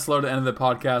kind of slow to end of the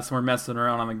podcast. We're messing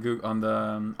around on the Google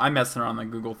I'm messing around on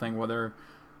the Google thing where they're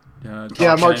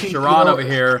Marquise, Sharon over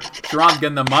here. Sharon's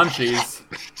getting the munchies.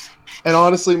 And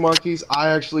honestly, Marquise, I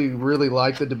actually really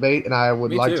like the debate, and I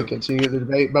would like to continue the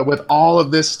debate. But with all of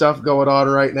this stuff going on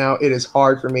right now, it is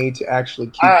hard for me to actually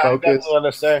keep focused. I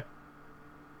understand.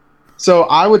 So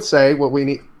I would say what we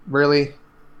need, really,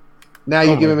 now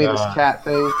you're giving me this cat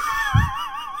thing.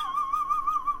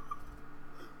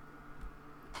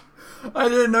 I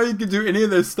didn't know you could do any of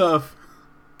this stuff.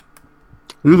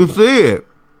 You can see it.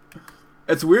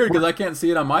 It's weird because I can't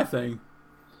see it on my thing.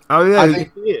 Oh yeah, you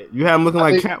can see it. You have him looking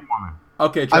like Catwoman.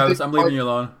 Okay, Travis, I'm leaving you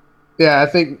alone. Yeah, I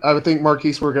think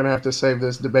Marquise, we're gonna have to save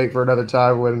this debate for another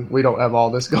time when we don't have all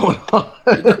this going on.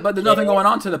 But there's nothing going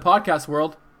on to the podcast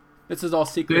world. This is all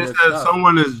secret. It says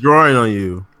someone is drawing on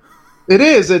you. It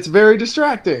is. It's very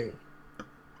distracting.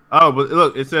 Oh, but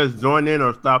look, it says join in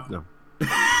or stop them.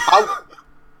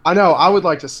 I know. I would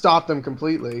like to stop them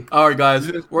completely. All right, guys,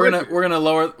 we're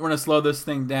gonna slow this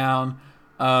thing down.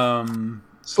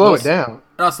 Slow it down.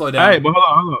 Not slow it down. Hey, but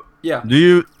hold on. Yeah.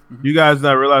 Do you guys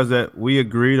not realize that we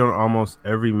agreed on almost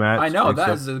every match? I know that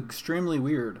is extremely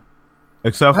weird.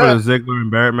 Except for the Ziggler and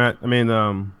Barrett match. I mean,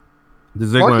 the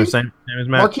Ziggler and Sami match.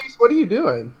 Marquise, what are you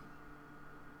doing?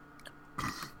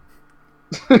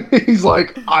 He's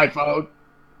like iPhone.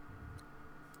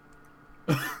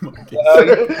 What about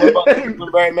the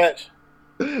Ziggler Barrett match?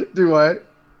 Do what?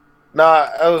 Nah,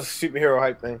 that was a superhero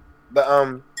hype thing.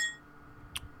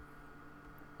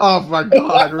 Oh my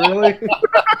God! Really?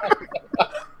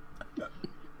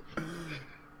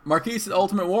 Marquise is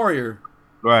Ultimate Warrior.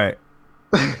 Right.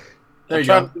 There you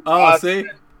go. Oh, see.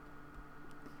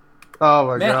 Oh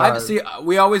my God! I see.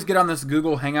 We always get on this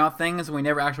Google Hangout things, and we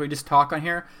never actually just talk on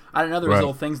here. I didn't know there was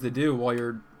little things to do while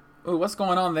you're. Oh, what's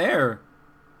going on there?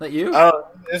 Is that you?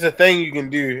 It's a thing you can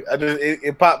do.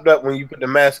 It popped up when you put the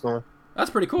mask on.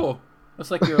 That's pretty cool. Looks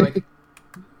like you're like.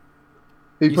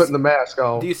 He's putting the mask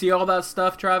on. Do you see all that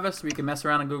stuff, Travis? We can mess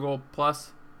around in Google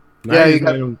Plus. Yeah, you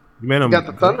got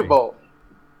the Thunderbolt.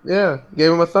 Yeah,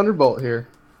 gave him a Thunderbolt here.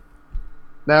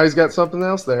 Now he's got something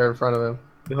else there in front of him.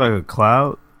 It's like a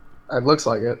cloud. It looks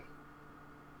like it.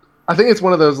 I think it's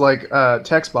one of those like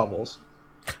text bubbles.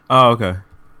 Oh, okay.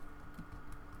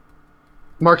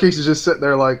 Marquise is just sitting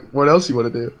there like, what else you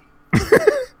want to do?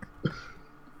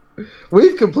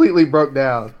 We've completely broke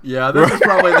down. Yeah, this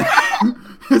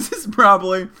is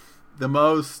probably the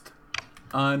most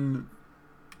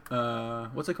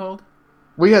what's it called?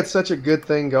 We had such a good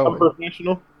thing going.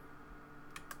 Unprofessional.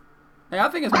 Hey, I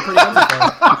think it's been pretty good so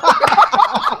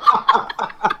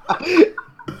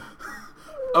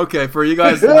far. Okay, for you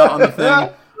guys not on the thing,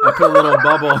 I put a little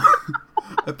bubble.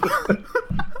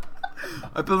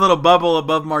 I put a little bubble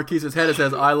above Marquise's head. It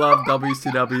says, "I love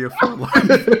WCW for life."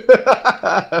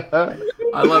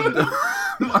 I love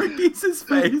Marquise's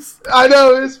face. I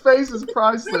know his face is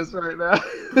priceless right now.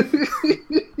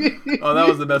 Oh, that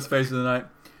was the best face of the night.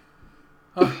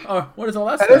 What is all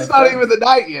that? And it's not even the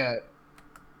night yet.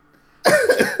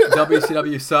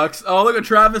 WCW sucks. Oh, look what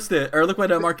Travis did, or look what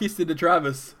Marquise did to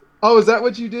Travis. Oh, is that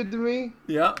what you did to me?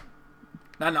 Yeah.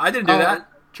 No, I didn't do that.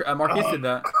 Marquise did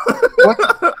that.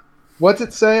 What's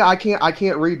it say? I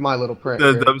can't read my little print.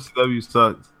 Says WCW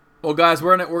sucks. Well, guys,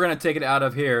 we're gonna take it out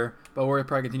of here, but we're gonna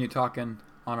probably continue talking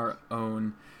on our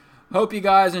own. Hope you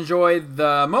guys enjoyed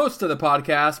the most of the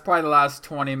podcast. Probably the last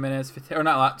 20 minutes,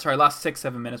 last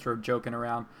 6-7 minutes. We're joking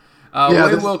around. We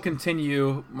will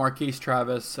continue Marquise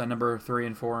Travis number 3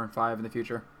 and 4 and 5 in the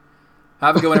future.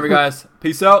 Have a good one, everybody, guys.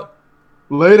 Peace out.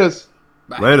 Latest.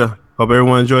 Bye. Later. Hope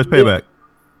everyone enjoys Payback.